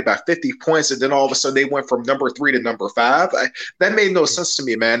somebody by 50 points, and then all of a sudden they went from number 3 to number 5? That made no sense to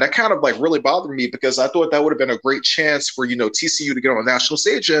me, man. That kind of like really bothered me because I thought that would have been a great chance for TCU to get on a national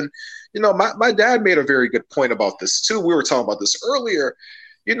stage. And my dad made a very good point about this too. We were talking about this earlier.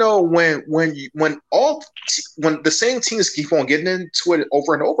 When the same teams keep on getting into it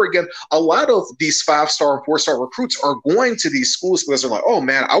over and over again, a lot of these 5-star and 4-star recruits are going to these schools because they're like, oh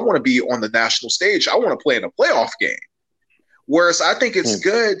man, I want to be on the national stage. I want to play in a playoff game. Whereas I think it's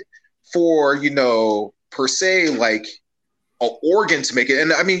good for, per se, like Oregon to make it.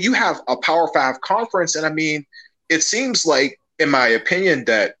 And I mean, you have a Power 5 conference. And I mean, it seems like, in my opinion,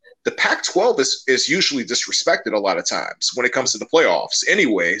 that the Pac-12 is usually disrespected a lot of times when it comes to the playoffs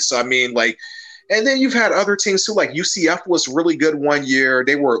anyway. So, I mean, like, and then you've had other teams too, like UCF was really good one year.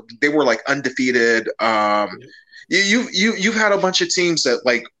 They were like undefeated. You've had a bunch of teams that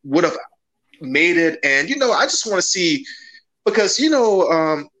like would have made it. And, I just want to see, because,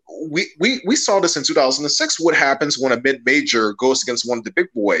 we saw this in 2006. What happens when a mid-major goes against one of the big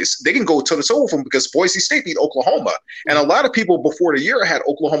boys? They can go toe-to-toe with them because Boise State beat Oklahoma. And a lot of people before the year had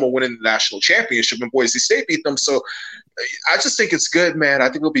Oklahoma winning the national championship, and Boise State beat them. So I just think it's good, man. I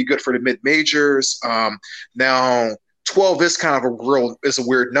think it'll be good for the mid-majors. Now, 12 is kind of a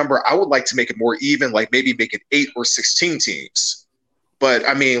weird number. I would like to make it more even, like maybe make it 8 or 16 teams. But,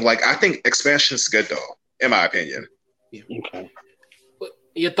 I mean, like, I think expansion is good, though, in my opinion. Yeah. Okay.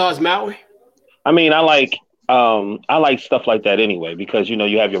 Your thoughts, Maui? I mean, I like stuff like that anyway, because,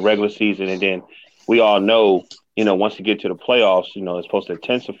 you have your regular season, and then we all know, once you get to the playoffs, it's supposed to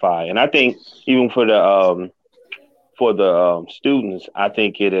intensify. And I think even for the students, I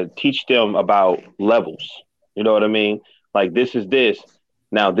think it'll teach them about levels. You know what I mean? Like, this is this,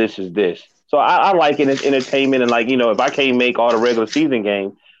 now this is this. So I like it as entertainment. And like, if I can't make all the regular season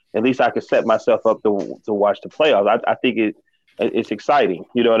games, at least I could set myself up to watch the playoffs. I think it's exciting.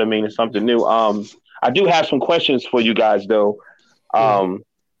 You know what I mean? It's something new. I do have some questions for you guys, though,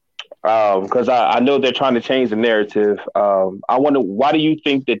 because I know they're trying to change the narrative. I wonder, why do you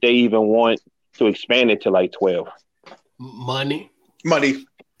think that they even want to expand it to like 12? Money.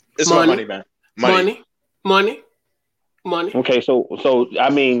 It's about money, man. Money. Okay, so I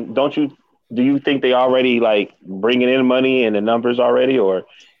mean, do you think they already like bringing in money and the numbers already, or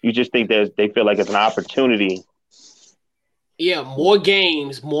you just think they feel like it's an opportunity? Yeah, more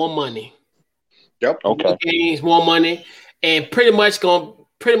games, more money. Yep. Okay. More games, more money, and pretty much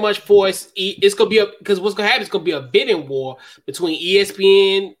force. It's gonna be because what's gonna happen is gonna be a bidding war between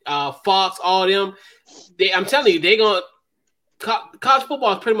ESPN, Fox, all them. I'm telling you, they're gonna college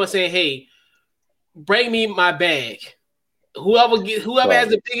football is pretty much saying, "Hey, bring me my bag. Whoever has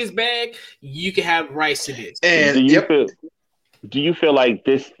the biggest bag, you can have rights to this." And do you feel like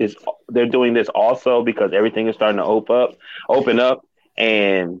they're doing this also because everything is starting to open up,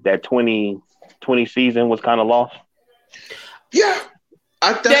 and that 2020 season was kind of lost? Yeah,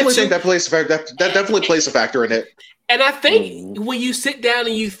 I definitely think that plays a factor. That definitely plays a factor in it. And I think when you sit down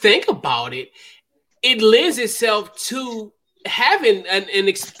and you think about it, it lends itself to having an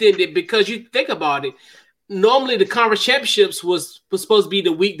extended, because you think about it. Normally, the conference championships was supposed to be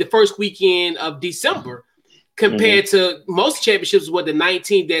the first weekend of December. Compared to most championships, the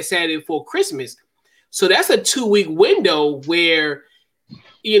 19th, that Saturday before Christmas. So that's a 2-week window where,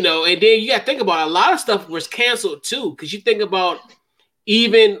 and then you got to think about a lot of stuff was canceled too. Because you think about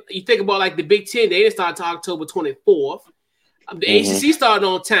like the Big Ten, they didn't start until October 24th. The ACC started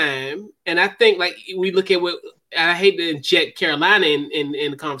on time. And I think like we look at I hate to inject Carolina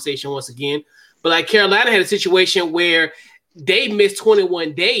in the conversation once again, but like Carolina had a situation where they missed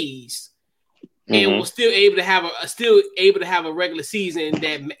 21 days. And was still able to have a regular season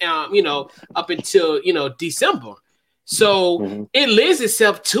that up until December. So it lends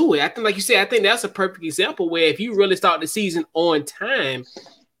itself to it. I think, like you said, I think that's a perfect example where if you really start the season on time,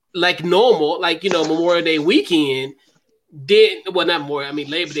 like normal, like Memorial Day weekend,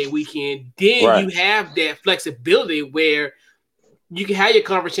 Labor Day weekend, then you have that flexibility where you can have your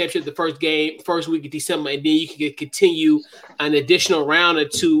conference championship the first week of December, and then you can continue an additional round or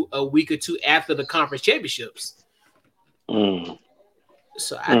two, a week or two after the conference championships. So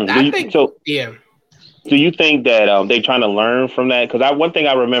I think. Do you think that they're trying to learn from that? Because one thing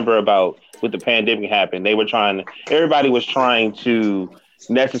I remember about with the pandemic happened, everybody was trying to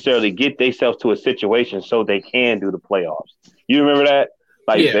necessarily get themselves to a situation so they can do the playoffs. You remember that?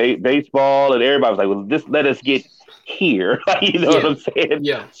 Like baseball, and everybody was like, "Well, let us get here. You know what I'm saying?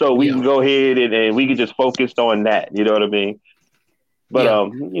 Yeah. So we can go ahead and we can just focus on that. You know what I mean?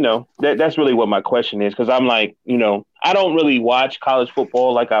 But you know, that's really what my question is, because I'm like, you know, I don't really watch college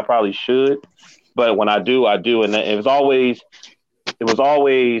football like I probably should, but when I do, and it was always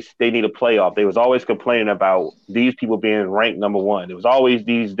they need a playoff. They was always complaining about these people being ranked number one. There was always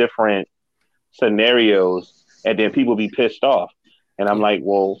these different scenarios, and then people be pissed off. And I'm like,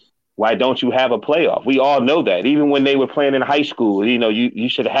 well, why don't you have a playoff? We all know that. Even when they were playing in high school, you know, you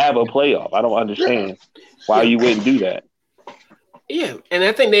should have a playoff. I don't understand why you wouldn't do that. Yeah, and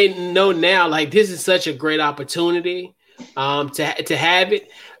I think they know now, like, this is such a great opportunity to have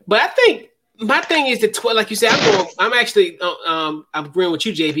it. But I think my thing is the 12, like you said, I'm actually I'm agreeing with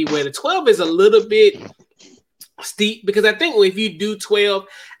you, JP, where the 12 is a little bit steep, because I think if you do 12,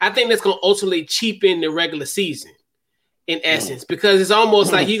 I think that's going to ultimately cheapen the regular season in essence, because it's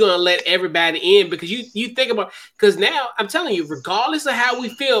almost like you're going to let everybody in, because you think about, because now I'm telling you, regardless of how we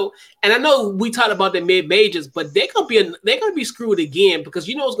feel, and I know we talked about the mid majors, but they're going to be screwed again, because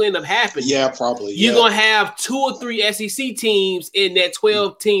you know what's going to end up happening. Yeah, probably. You're going to have 2 or 3 SEC teams in that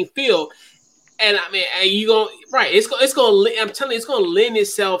 12 team field. And I mean, you going right? It's going to. I'm telling you, it's going to lend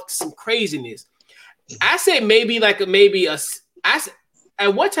itself to some craziness. I say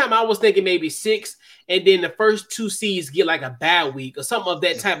at one time I was thinking maybe 6, and then the first 2 seeds get like a bad week or something of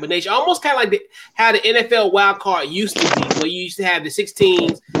that type of nature. Almost kind of like how the NFL wild card used to be, where you used to have the 6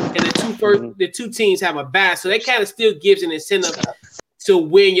 teams and the 2 teams have a bye. So that kind of still gives an incentive to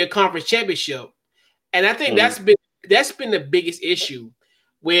win your conference championship. And I think that's been the biggest issue.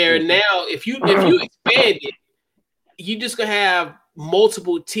 Where now, if you expand it, you just gonna have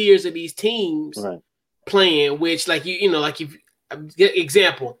multiple tiers of these teams playing. Which, like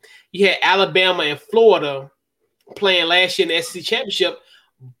example, you had Alabama and Florida playing last year in the SEC championship.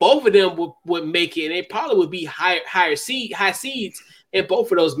 Both of them would make it, and they probably would be high seeds in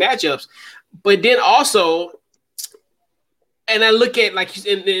both of those matchups. But then also, and I look at, like,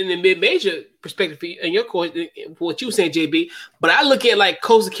 in the mid-major perspective in your course, what you were saying, JB, but I look at like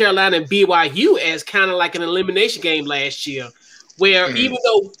Coastal Carolina and BYU as kind of like an elimination game last year, where even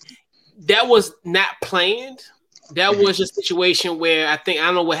though that was not planned, that was a situation where I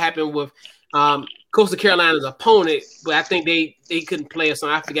don't know what happened with Coastal Carolina's opponent, but I think they couldn't play or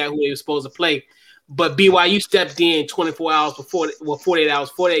something. I forgot who they were supposed to play, but BYU stepped in 48 hours before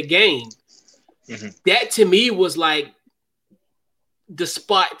that game. That to me was like the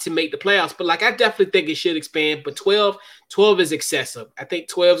spot to make the playoffs. But like, I definitely think it should expand, but 12 is excessive. I think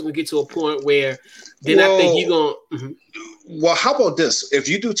 12 is going to get to a point where then I think you're going Well, how about this? If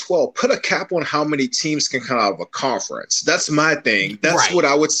you do 12, put a cap on how many teams can come out of a conference. That's my thing. That's what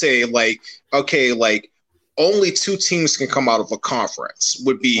I would say. Like, okay, like only 2 teams can come out of a conference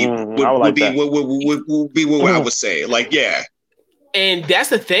would be what I would say. Like, yeah. And that's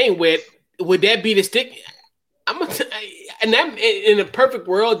the thing would that be the stick? And that, in a perfect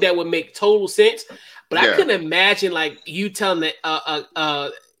world, that would make total sense. But I couldn't imagine like you telling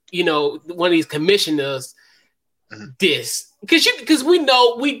that one of these commissioners this, because we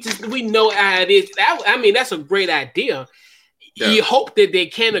know how it is. That's a great idea. Yeah. You hope that they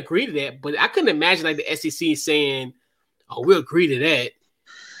can agree to that, but I couldn't imagine like the SEC saying, "Oh, we'll agree to that."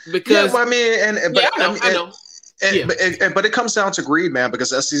 Because I know. But it comes down to greed, man, because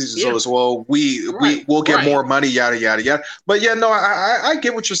SEC is well, we'll get more money, yada yada yada. But I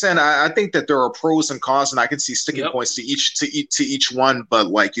get what you're saying. I think that there are pros and cons, and I can see sticking points to each one. But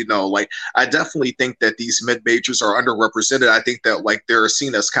I definitely think that these mid majors are underrepresented. I think that like they're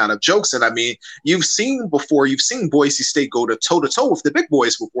seen as kind of jokes. And I mean, you've seen Boise State go toe to toe with the big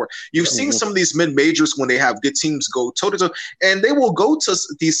boys before. You've seen some of these mid majors when they have good teams go toe to toe, and they will go to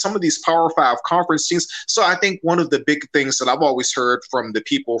some of these Power 5 conference teams. So I think one of the big things that I've always heard from the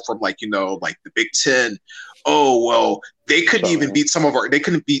people from like the Big Ten, they couldn't beat some of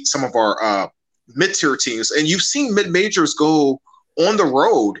our mid-tier teams. And you've seen mid-majors go on the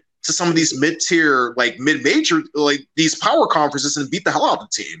road to some of these mid-tier, like mid-major, like these power conferences and beat the hell out of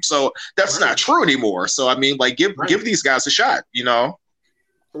the team. So that's not true anymore. So I mean, like give these guys a shot,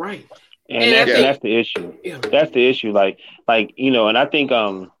 Right. And that's the issue. Yeah. That's the issue. Like, and I think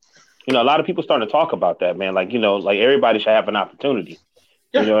a lot of people starting to talk about that, man. Like, like everybody should have an opportunity.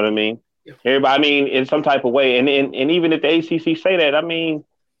 Yeah. You know what I mean? Yeah. Everybody, in some type of way. And even if the ACC say that, I mean,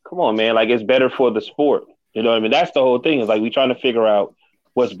 come on, man. Like, it's better for the sport. You know what I mean? That's the whole thing. Is like we trying to figure out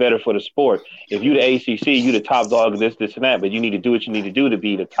what's better for the sport. If you the ACC, you the top dog of this, and that, but you need to do what you need to do to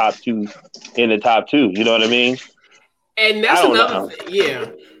be the top 2 in the top 2. You know what I mean? And that's another thing. Yeah.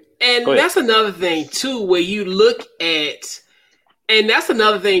 And that's another thing, too, where you look at. And that's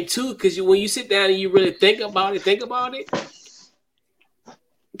another thing too, because when you sit down and you really think about it,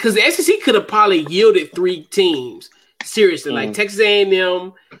 because the SEC could have probably yielded 3 teams seriously, like Texas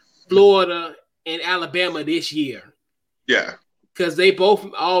A&M, Florida, and Alabama this year. Yeah, because they both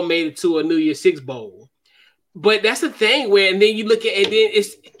all made it to a New Year's Six bowl. But that's the thing where, and then you look at it,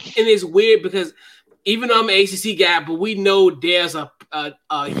 and it's weird because even though I'm an ACC guy, but we know there's a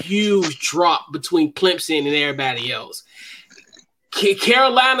huge drop between Clemson and everybody else.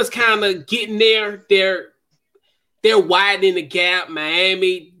 Carolina's kind of getting there. They're widening the gap.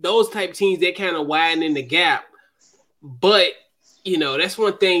 Miami, those type of teams, they're kind of widening the gap. But, that's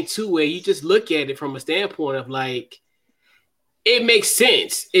one thing, too, where you just look at it from a standpoint of, like, it makes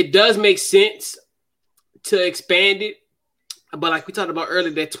sense. It does make sense to expand it. But like we talked about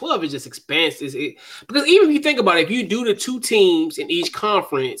earlier, that 12 is just expansive. Because even if you think about it, if you do the 2 teams in each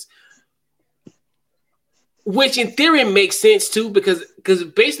conference, which in theory makes sense, too, because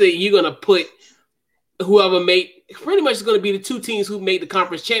basically you're going to put whoever pretty much is going to be the 2 teams who make the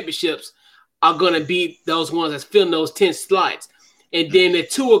conference championships are going to be those ones that's filling those 10 slots. And then the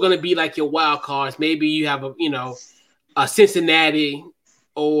 2 are going to be like your wild cards. Maybe you have a Cincinnati,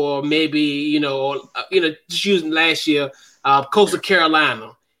 or maybe, just using last year, Coastal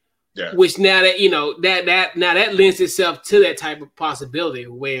Carolina. Yeah. Which now that that lends itself to that type of possibility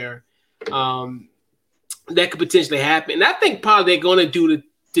where that could potentially happen. And I think probably they're going to do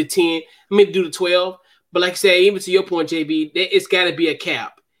the 10, do the 12. But like I said, even to your point, JB, it's got to be a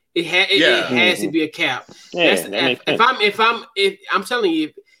cap. It has to be a cap. Yeah, if I'm telling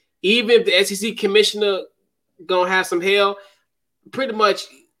you, even if the SEC commissioner gonna have some hell, pretty much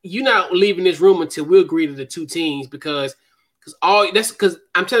you're not leaving this room until we agree to the 2 teams because I'm telling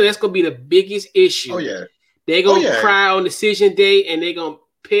you that's gonna be the biggest issue. Oh yeah, they're gonna cry on decision day and they're gonna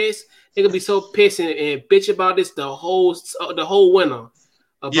piss. They're gonna be so pissed and bitch about this the whole winter.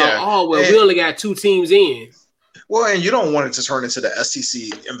 We only got 2 teams in. Well, and you don't want it to turn into the SEC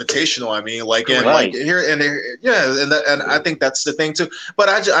Invitational. I mean, and I think that's the thing too. But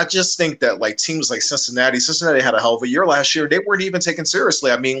I just think that like teams like Cincinnati had a hell of a year last year. They weren't even taken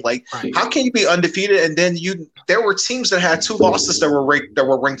seriously. I mean, like, how can you be undefeated and then there were teams that had 2 losses that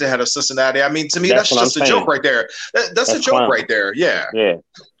were ranked ahead of Cincinnati. I mean, to me, that's just a joke right there. That's a joke right there. Yeah. Yeah.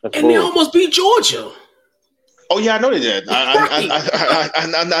 And they almost beat Georgia. Oh yeah, I know they did. I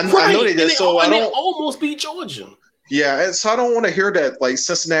know they did. They almost beat Georgia. Yeah, and so I don't want to hear that like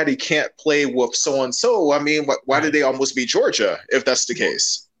Cincinnati can't play with so and so. I mean, why did they almost beat Georgia if that's the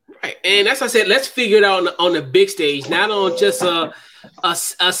case? Right, and that's what I said. Let's figure it out on the big stage, not on just a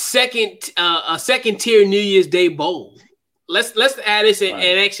second tier New Year's Day bowl. Let's add this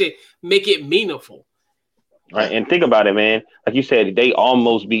and actually make it meaningful. Right, and think about it, man. Like you said, they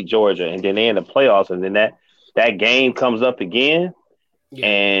almost beat Georgia, and then they in the playoffs, and then that game comes up again. Yeah.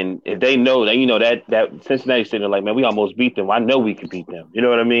 And if they know that Cincinnati sitting there like, man, we almost beat them. I know we can beat them. You know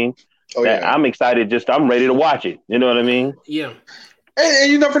what I mean? Oh, yeah. I'm excited. I'm ready to watch it. You know what I mean? Yeah. And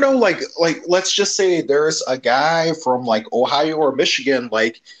you never know. Like let's just say there's a guy from like Ohio or Michigan,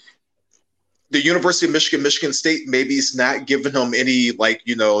 like the University of Michigan, Michigan State. Maybe it's not giving them any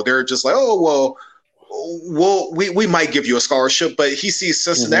they're just like, oh well. Well, we might give you a scholarship, but he sees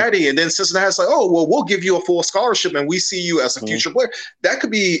Cincinnati, and then Cincinnati's like, oh, well, we'll give you a full scholarship, and we see you as a future player. That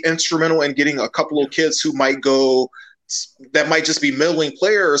could be instrumental in getting a couple of kids who might just be middling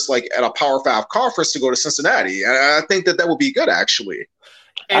players, like at a Power 5 conference to go to Cincinnati. And I think that would be good, actually.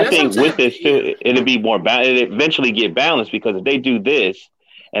 And I think with this, too, it'll be more it'll eventually get balanced because if they do this,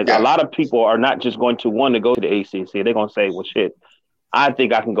 and a lot of people are not just going to want to go to the ACC, they're going to say, well, shit, I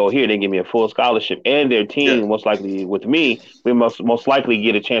think I can go here. They give me a full scholarship, and their team most likely with me, we most likely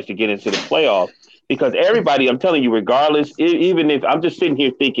get a chance to get into the playoff because everybody, I'm telling you, regardless, even if I'm just sitting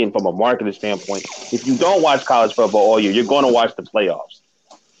here thinking from a marketing standpoint, if you don't watch college football all year, you're going to watch the playoffs.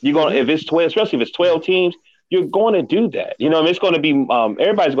 You're going if it's 12, especially if it's 12 teams, you're going to do that. You know, it's going to be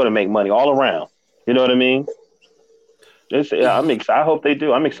everybody's going to make money all around. You know what I mean? I'm excited. I hope they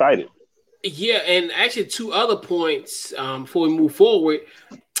do. I'm excited. Yeah, and actually 2 other points before we move forward.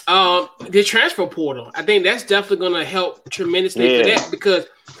 The transfer portal. I think that's definitely going to help tremendously for that because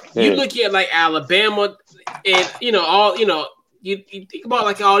you look at like Alabama and you think about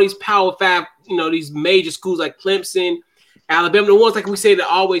like all these Power 5, these major schools like Clemson, Alabama, the ones like we say that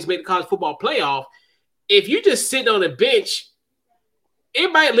always make the college football playoff. If you're just sitting on the bench,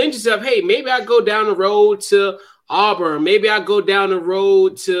 it might lend yourself, hey, maybe I go down the road to Auburn, maybe I go down the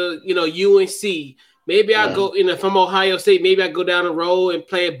road to UNC, maybe I go from Ohio State, maybe I go down the road and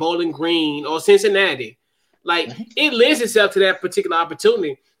play at Bowling Green or Cincinnati. Like it lends itself to that particular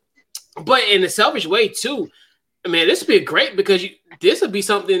opportunity. But in a selfish way too, man, this would be great because this would be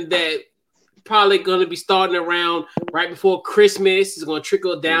something that probably going to be starting around right before Christmas. It's going to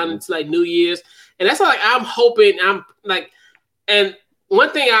trickle down into like New Year's, and that's like I'm hoping. And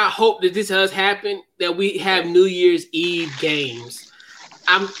one thing I hope that this does happen, that we have New Year's Eve games.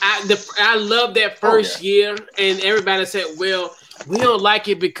 I love that first year, and everybody said, well, we don't like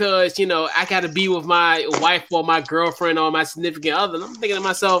it because, you know, I got to be with my wife or my girlfriend or my significant other. And I'm thinking to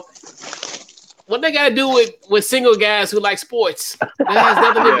myself, what they got to do with single guys who like sports? That has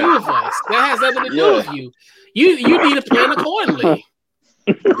nothing to do with us. That has nothing to do with you. You need to plan accordingly.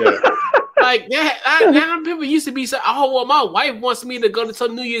 Like that, people used to be saying, "Oh, well, my wife wants me to go to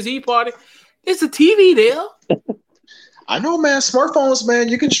some New Year's Eve party." It's a TV there. I know, man. Smartphones, man.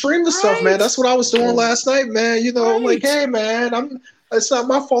 You can stream the stuff, man. That's what I was doing last night, man. You know, like, hey, man, it's not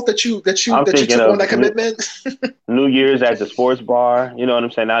my fault that you took on that commitment. New Year's at the sports bar. You know what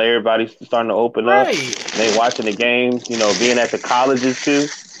I'm saying? Now everybody's starting to open up. They watching the games. You know, being at the colleges too.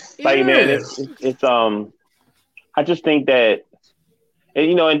 Like, man, it's I just think that. And,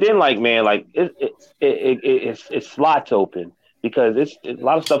 you know, and then like, man, like it's slots open because it's a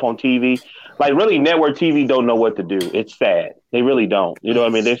lot of stuff on TV. Like, really, network TV don't know what to do. It's sad. They really don't. You know what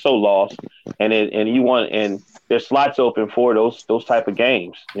I mean? They're so lost, and there's slots open for those type of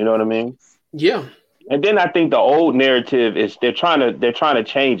games. You know what I mean? Yeah. And then I think the old narrative is they're trying to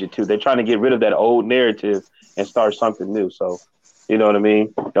change it too. They're trying to get rid of that old narrative and start something new. So, you know what I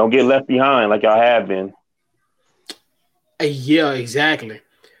mean? Don't get left behind like y'all have been. Yeah, exactly.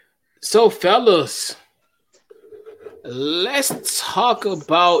 So, fellas, let's talk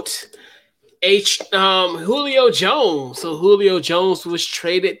about Julio Jones. So, Julio Jones was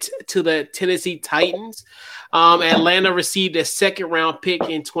traded to the Tennessee Titans. Atlanta received a second-round pick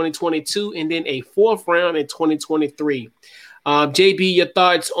in 2022 and then a fourth round in 2023. JB, your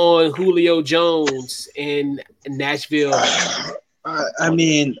thoughts on Julio Jones in Nashville? I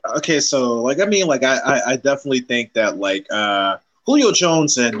definitely think that like Julio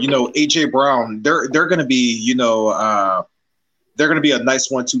Jones and, you know, AJ Brown, they're going to be, you know, they're going to be a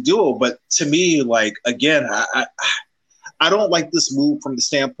nice 1-2 duo. But to me, like, again, I don't like this move from the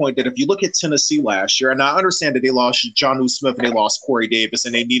standpoint that if you look at Tennessee last year, and I understand that they lost Jonnu Smith and they lost Corey Davis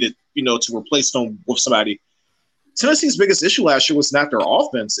and they needed, you know, to replace them with somebody. Tennessee's biggest issue last year was not their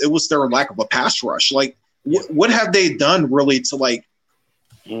offense. It was their lack of a pass rush. Like, what have they done really to like,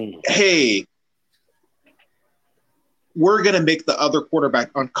 hey, we're going to make the other quarterback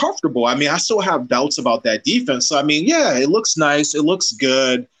uncomfortable? I mean, I still have doubts about that defense. So, I mean, yeah, it looks nice. It looks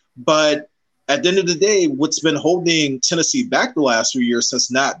good. But at the end of the day, what's been holding Tennessee back the last few years has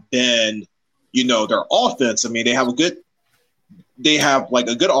not been, you know, their offense. I mean, they have a good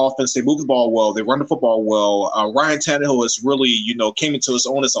offense. They move the ball well. They run the football well. Ryan Tannehill has really, you know, came into his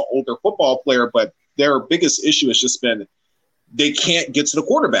own as an older football player, but their biggest issue has just been they can't get to the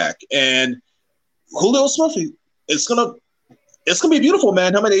quarterback. And Julio Smith, it's gonna be beautiful,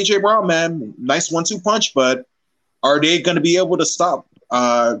 man. Him and AJ Brown, man, nice 1-2 punch. But are they going to be able to stop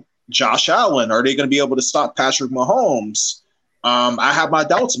Josh Allen? Are they going to be able to stop Patrick Mahomes? I have my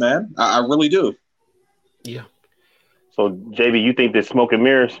doubts, man. I really do. Yeah. So, JB, you think there's smoke and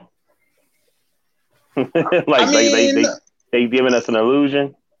mirrors? They giving us an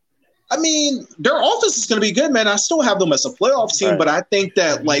illusion? I mean, their offense is going to be good, man. I still have them as a playoff team, but I think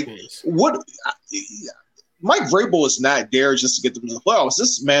that, like, Mike Vrabel is not there just to get them to the playoffs.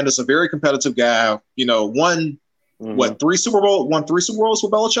 This man is a very competitive guy. You know, won 3 Super Bowls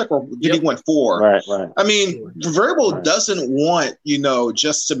with Belichick, or did he win 4? Right. I mean, Vrabel doesn't want, you know,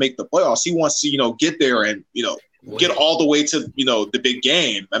 just to make the playoffs. He wants to, you know, get there and, you know, get all the way to, you know, the big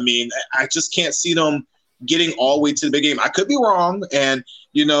game. I mean, I just can't see them getting all the way to the big game. I could be wrong. And,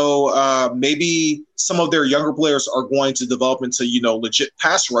 you know, maybe some of their younger players are going to develop into, you know, legit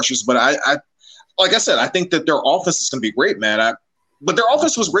pass rushers. But I like I said, I think that their offense is going to be great, man. But their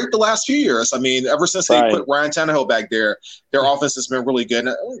offense was great the last few years. I mean, ever since they put Ryan Tannehill back there, their offense has been really good.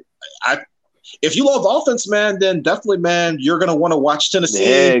 If you love offense, man, then definitely, man, you're going to want to watch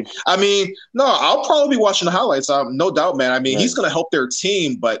Tennessee. Yeah. I mean, no, I'll probably be watching the highlights. No doubt, man. I mean, he's going to help their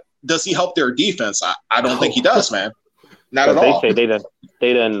team, but does he help their defense? I don't think he does, man. Not at all. They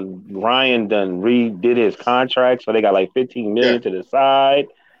say Ryan redid his contract, so they got like $15 million to the side.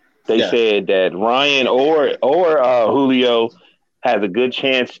 They said that Ryan or Julio has a good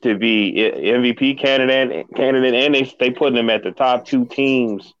chance to be MVP candidate, and they putting him at the top 2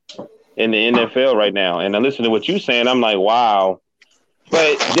 teams in the NFL right now. And I listen to what you're saying, I'm like, wow.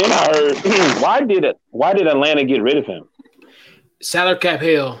 But then I heard, why did Atlanta get rid of him? Salary cap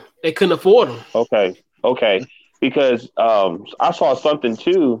hell. They couldn't afford him. Okay. Because I saw something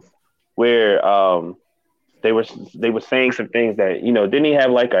too where they were saying some things that didn't he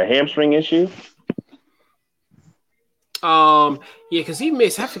have like a hamstring issue? Yeah, because he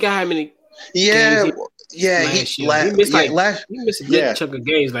missed. I forgot how many. Yeah, games he missed he missed a good chunk of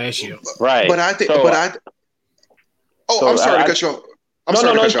games last year. Right, but I think, I'm sorry to cut you off.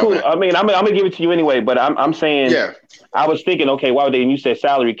 No, it's cool. I mean, I'm gonna give it to you anyway, but I'm saying, I was thinking, okay, why would they? And you said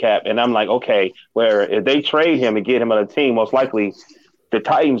salary cap, and I'm like, okay, where if they trade him and get him on a team, most likely the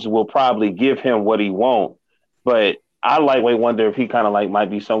Titans will probably give him what he wants. But I wonder if he kind of might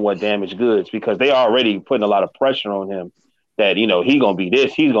be somewhat damaged goods because they already putting a lot of pressure on him that he gonna be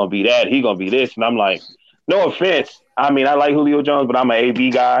this, he's gonna be that, he gonna be this, and I'm like, no offense, I mean I like Julio Jones, but I'm an AB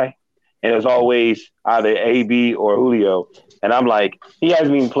guy, and it's always either AB or Julio. And I'm like, he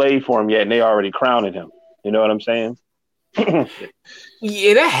hasn't even played for him yet, and they already crowning him. You know what I'm saying? Yeah,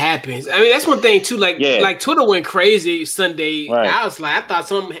 that happens. I mean, that's one thing too. Like Twitter went crazy Sunday. Right. I was like, I thought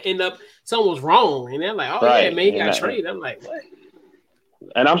something was wrong, and they're like, oh yeah, man, he got traded. I'm like, what?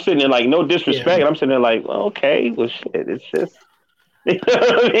 And I'm sitting there like, no disrespect. And I'm sitting there like, well, okay, well, shit, it's just. You know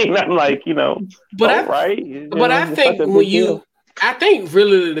what I mean? I'm like, but I think I think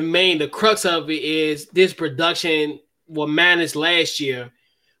really the crux of it is this production. Well, managed last year,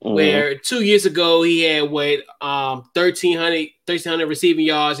 where 2 years ago he had 1,300 receiving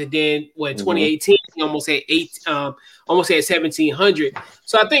yards, and then 2018 he almost had 1,700.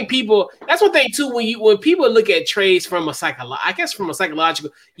 So I think that's one thing too. When people look at trades from a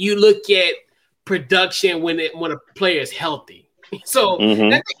psychological, you look at production when a player is healthy. So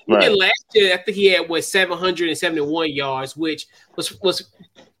last year, I think he had 771 yards, which was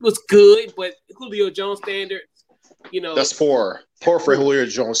good, but Julio Jones standard. That's poor for Julio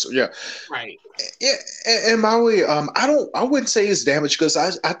Jones. Yeah, right. Yeah, and Maui, I wouldn't say it's damaged because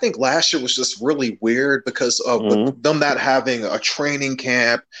I think last year was just really weird because of with them not having a training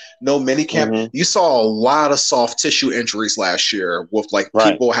camp, no mini camp. You saw a lot of soft tissue injuries last year with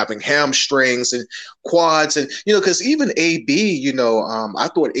people having hamstrings and quads, and because even AB, I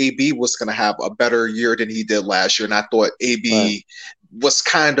thought AB was going to have a better year than he did last year, and I thought AB. Was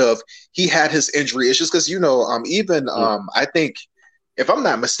he had his injury issues because I think if I'm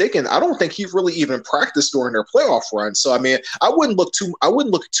not mistaken, I don't think he really even practiced during their playoff run. So I mean, I wouldn't look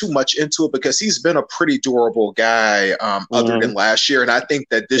too much into it because he's been a pretty durable guy other than last year, and I think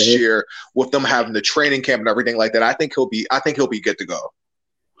that this year with them having the training camp and everything like that, I think he'll be good to go.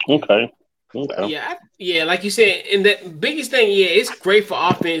 Okay. Yeah, like you said, and the biggest thing, it's great for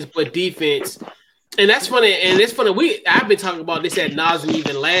offense, but defense. And that's funny. And it's funny. I've been talking about this ad nauseum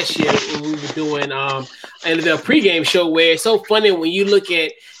even last year when we were doing the pregame show where it's so funny when you look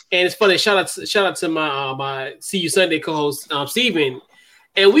at, and it's funny. Shout out to my my See You Sunday co-host Steven.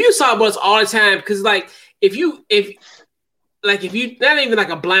 And we used to talk about this all the time because if you not even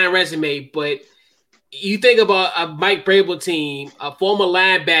like a blind resume, but you think about a Mike Vrabel team, a former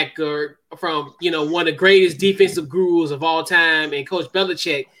linebacker from one of the greatest defensive gurus of all time, and Coach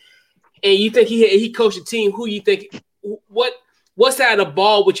Belichick. And you think he coached a team, who you think what side of the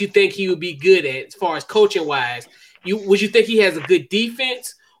ball would you think he would be good at as far as coaching wise? Would you think he has a good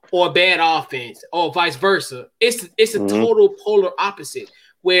defense or a bad offense or vice versa? It's a total polar opposite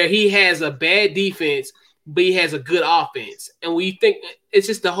where he has a bad defense but he has a good offense. And when you think it's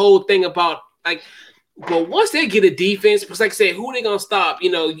just the whole thing about but once they get a defense, it's like I said, who are they gonna stop?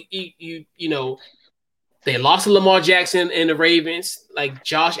 They lost to Lamar Jackson and the Ravens, like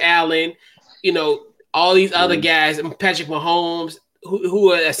Josh Allen, all these other guys, Patrick Mahomes,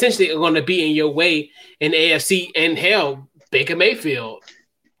 who are essentially going to be in your way in the AFC, and hell, Baker Mayfield.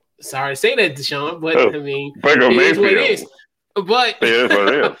 Sorry to say that, Deshaun, but I mean, it is what it is. But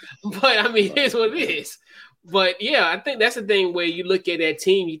I mean, here's what it is. But yeah, I think that's the thing where you look at that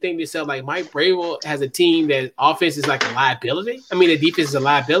team, you think to yourself, like Mike Vrabel has a team that offense is like a liability. I mean, the defense is a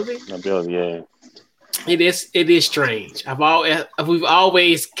liability. Liability, yeah. It is strange. We've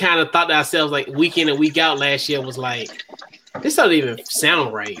always kind of thought to ourselves like week in and week out last year was like, this doesn't even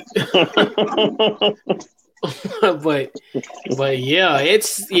sound right. but yeah, I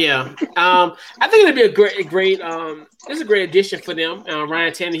think it'll be a great it's a great addition for them.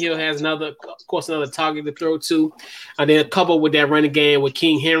 Ryan Tannehill has another target to throw to, and then coupled with that running game with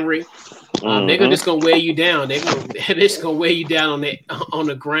King Henry, they're just gonna wear you down. They're just gonna wear you down on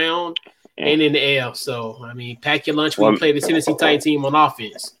the ground and in the air. So I mean, pack your lunch when you play the Tennessee Titans team on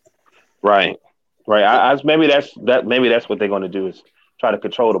offense. Right. Maybe that's what they're going to do is try to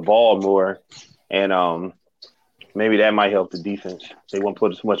control the ball more, and maybe that might help the defense. They won't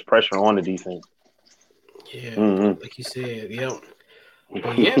put as much pressure on the defense. Yeah, like you said, yeah.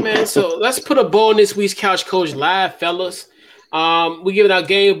 But yeah, man. So let's put a bow on this week's Couch Coach Live, fellas. We're giving out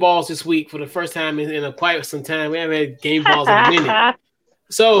game balls this week for the first time in quite some time. We haven't had game balls in a minute.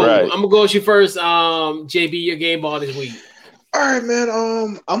 So I'm gonna go with you first, JB. Your game ball this week. All right, man.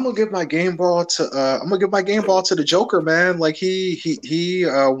 I'm gonna give my game ball to the Joker, man. Like he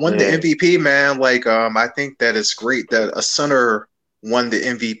won the MVP, man. Like I think that it's great that a center won the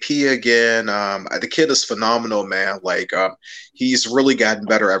MVP again. The kid is phenomenal, man. Like he's really gotten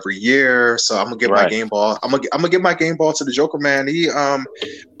better every year. So I'm gonna give my game ball. I'm gonna give my game ball to the Joker, man. He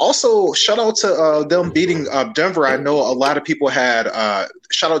also shout out to them beating Denver. I know a lot of people had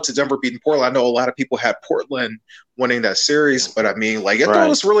shout out to Denver beating Portland. I know a lot of people had Portland winning that series, but I mean, like, I thought it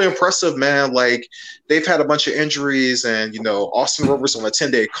was really impressive, man. Like, they've had a bunch of injuries, and Austin Rivers on a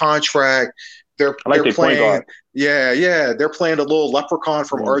 10-day contract. They're playing, they're playing a little leprechaun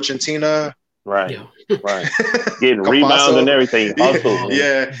from Argentina, right? Getting rebounds and everything.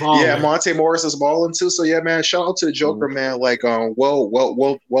 Also, Monte Morris is balling too. So yeah, man, shout out to the Joker, man. Like, well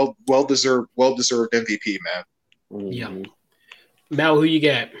deserved MVP, man. Yeah. Mal, who you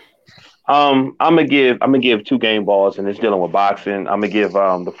got? I'm gonna give 2 game balls, and it's dealing with boxing. I'm gonna give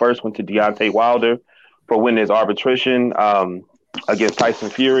the first one to Deontay Wilder for winning his arbitration against Tyson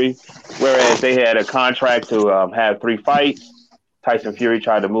Fury, whereas they had a contract to have 3 fights. Tyson Fury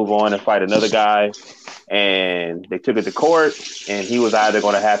tried to move on and fight another guy, and they took it to court, and he was either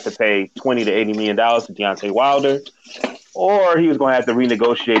going to have to pay $20 to $80 million to Deontay Wilder, or he was going to have to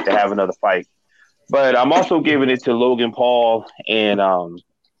renegotiate to have another fight. But I'm also giving it to Logan Paul and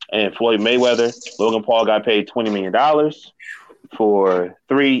Floyd Mayweather. Logan Paul got paid $20 million for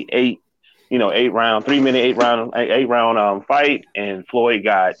 3 8-round fight, and Floyd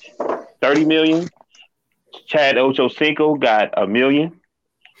got $30 million. Chad Ochocinco got $1 million.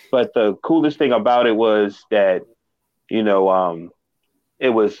 But the coolest thing about it was that, it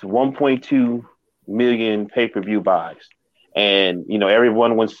was 1.2 million pay-per-view buys. And,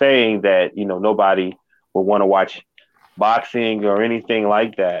 everyone was saying that, nobody would want to watch boxing or anything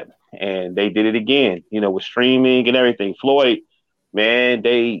like that. And they did it again, with streaming and everything. Floyd, man,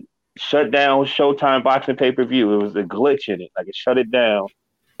 they shut down Showtime boxing pay-per-view. It was a glitch in it. Like, it shut it down.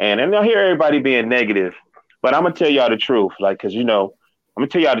 And I hear everybody being negative, but I'm going to tell y'all the truth. Like, because, I'm going to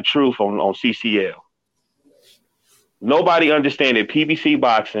tell y'all the truth on CCL. Nobody understand that PBC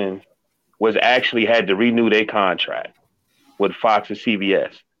Boxing was actually had to renew their contract with Fox and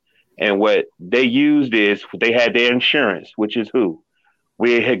CBS. And what they used is they had their insurance, which is who?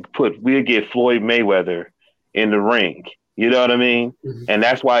 We'd get Floyd Mayweather in the ring. You know what I mean? Mm-hmm. And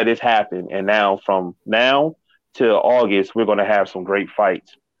that's why this happened. And now from now to August, we're going to have some great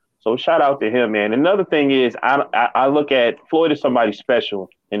fights. So shout out to him, man. Another thing is I look at Floyd as somebody special,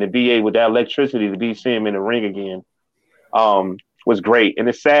 and to be able with that electricity to see him in the ring again was great. And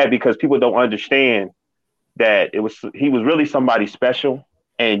it's sad because people don't understand that he was really somebody special,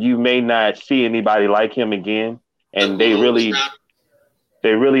 and you may not see anybody like him again. And they really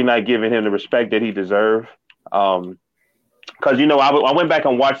not giving him the respect that he deserved. Because, I went back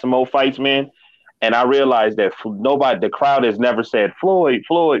and watched some old fights, man, and I realized that the crowd has never said Floyd,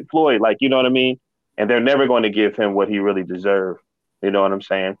 Floyd, Floyd, like, you know what I mean? And they're never going to give him what he really deserved. You know what I'm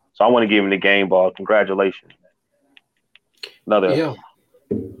saying? So I want to give him the game ball. Congratulations. Another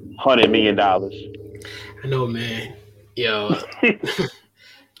 $100 million. I know, man. Yo,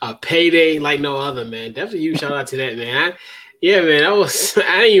 a payday like no other, man. Definitely huge shout out to that, man. I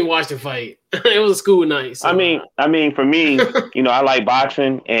didn't even watch the fight. It was a school night. So. I mean, for me, I like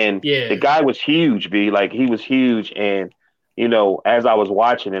boxing, and the guy was huge, B. Like, he was huge, and as I was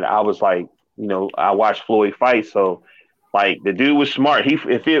watching it, I was like, I watched Floyd fight, so like the dude was smart. He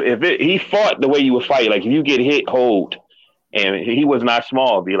fought the way you would fight. Like, if you get hit, hold, and he was not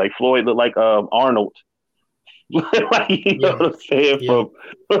small, B. Like, Floyd looked like Arnold. Like, you know what I'm saying? He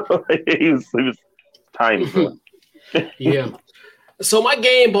was tiny, bro. Yeah. So my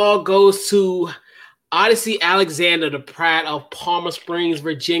game ball goes to Odyssey Alexander, the pride of Palmer Springs,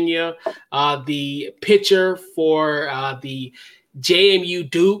 Virginia, the pitcher for the JMU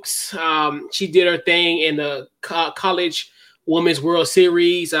Dukes. She did her thing in the College Women's World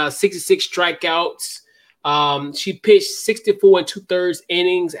Series, 66 strikeouts. She pitched 64 2/3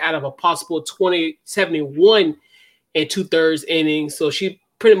 innings out of a possible 71 2/3 innings. So she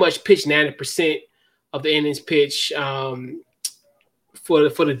pretty much pitched 90% of the innings pitch for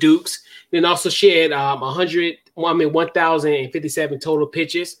the Dukes. Then also she had 1,057 total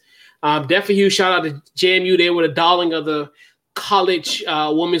pitches. Definitely huge shout out to JMU. They were the darling of the College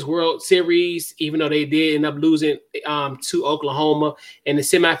Women's World Series, even though they did end up losing to Oklahoma in the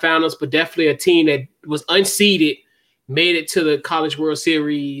semifinals, but definitely a team that was unseeded, made it to the College World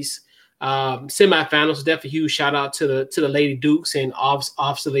Series. semifinals. Definitely huge shout out to the Lady Dukes and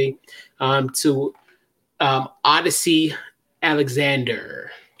obviously to Odyssey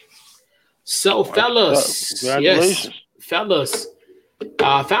Alexander. So, fellas, yes, fellas,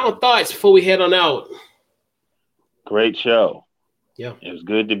 final thoughts before we head on out. Great show. Yeah, it was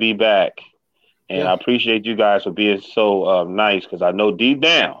good to be back, and I appreciate you guys for being so nice because I know deep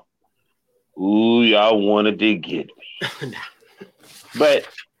down, y'all wanted to get me. But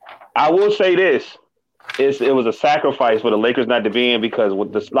I will say this: it was a sacrifice for the Lakers not to be in because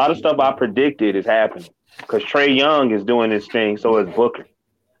with a lot of stuff I predicted is happening. Because Trae Young is doing his thing, so is Booker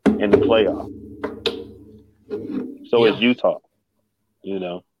in the playoff. So is Utah,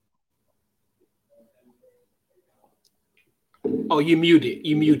 Oh, you muted.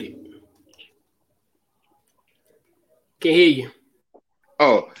 Can't hear you.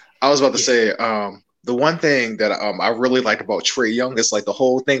 Oh, I was about to say, the one thing that I really liked about Trae Young is like the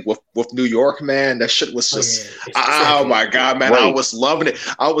whole thing with New York, man. That shit was just, oh my God, man. Right. I was loving it.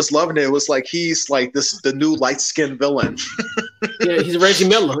 It was like he's like the new light-skinned villain. Yeah, he's Reggie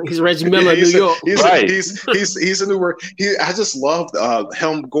Miller. He's Reggie Miller in New York. He's a new. I just loved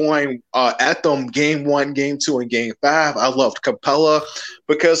him going at them game 1, game 2, and game 5. I loved Capella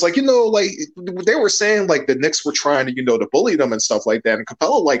because, like, they were saying like the Knicks were trying to to bully them and stuff like that, and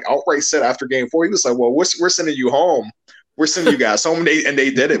Capella like outright said after game 4, he was like, "Well, we're sending you home. We're sending you guys home," and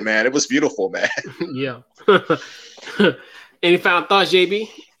they did it, man. It was beautiful, man. Yeah. Any final thoughts, JB?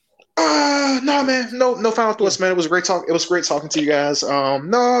 No, man. No final thoughts, man. It was great talk. It was great talking to you guys.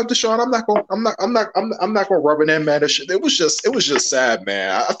 No, Deshaun, I'm not gonna rub it in, man. It was just sad,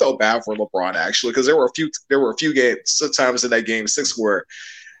 man. I felt bad for LeBron actually because there were a few games, times in that game 6 where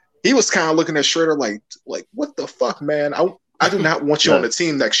he was kind of looking at Schroeder like what the fuck, man. I do not want you on the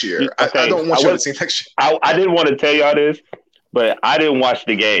team next year. Okay. I don't want you on the team next year. I didn't want to tell y'all this, but I didn't watch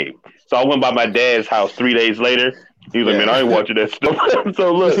the game, so I went by my dad's house 3 days later. He was like, "Man, I ain't watching that stuff."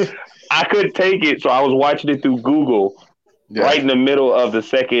 So look, I couldn't take it, so I was watching it through Google right in the middle of the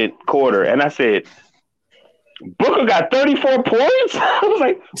second quarter, and I said, "Booker got 34 points." I was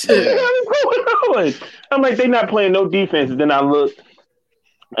like, "What the hell is going on?" I'm like, "They not playing no defense." And then I looked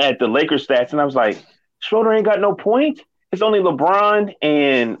at the Lakers stats, and I was like, "Schroeder ain't got no points. It's only LeBron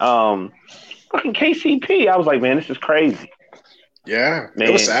and fucking KCP." I was like, "Man, this is crazy." Yeah, man,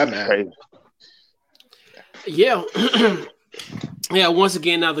 it was sad, man. Crazy. Yeah. Yeah, once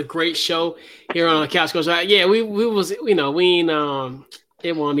again, another great show here on Couch Coach. Yeah, we was, we ain't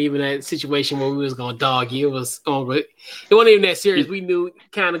it wasn't even that situation where we was gonna dog you. It wasn't even that serious. We knew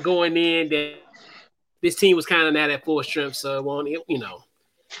kind of going in that this team was kind of not at full strength, so it won't it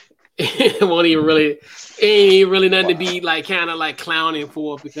won't even really ain't really nothing to be like kind of like clowning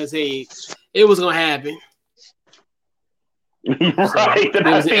for because hey, it was gonna happen. Right.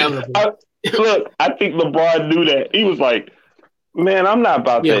 So look, I think LeBron knew that. He was like, "Man, I'm not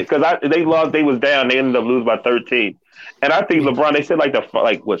about that." Because they lost. They was down. They ended up losing by 13. And I think LeBron. They said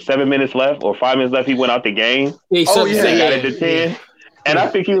 7 minutes left or 5 minutes left. He went out the game. They got it to 10. And I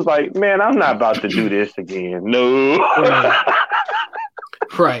think he was like, "Man, I'm not about to do this again." No.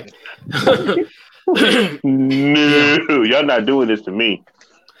 Right. No, y'all not doing this to me.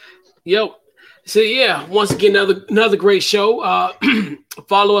 Yep. So yeah, once again, another great show.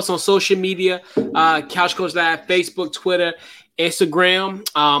 Follow us on social media, Couch Coach Live, Facebook, Twitter, Instagram.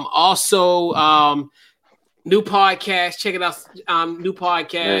 Also, new podcast. Check it out. New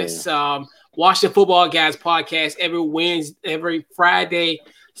podcast. Washington Football Guys podcast every Friday,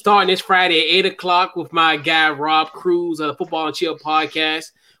 starting this Friday at 8:00 with my guy Rob Cruz of the Football and Chill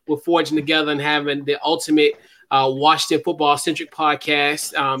podcast. We're forging together and having the ultimate Washington football-centric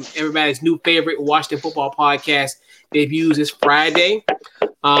podcast. Everybody's new favorite Washington football podcast debuts this Friday.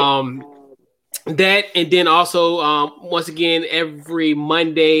 That and then also once again every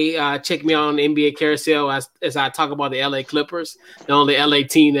Monday, check me out on the NBA Carousel as I talk about the LA Clippers, the only LA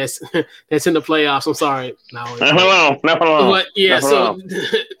team that's in the playoffs. I'm sorry, no. But yeah, so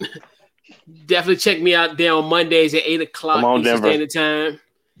definitely check me out there on Mondays at 8:00 Eastern Standard Time.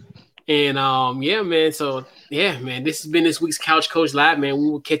 And yeah, man. So yeah, man. This has been this week's Couch Coach Live, man.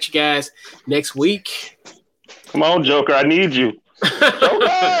 We will catch you guys next week. Come on, Joker. I need you.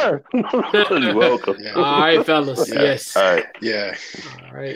 Joker. You're welcome. All right, fellas. Yes. All right. Yeah. All right.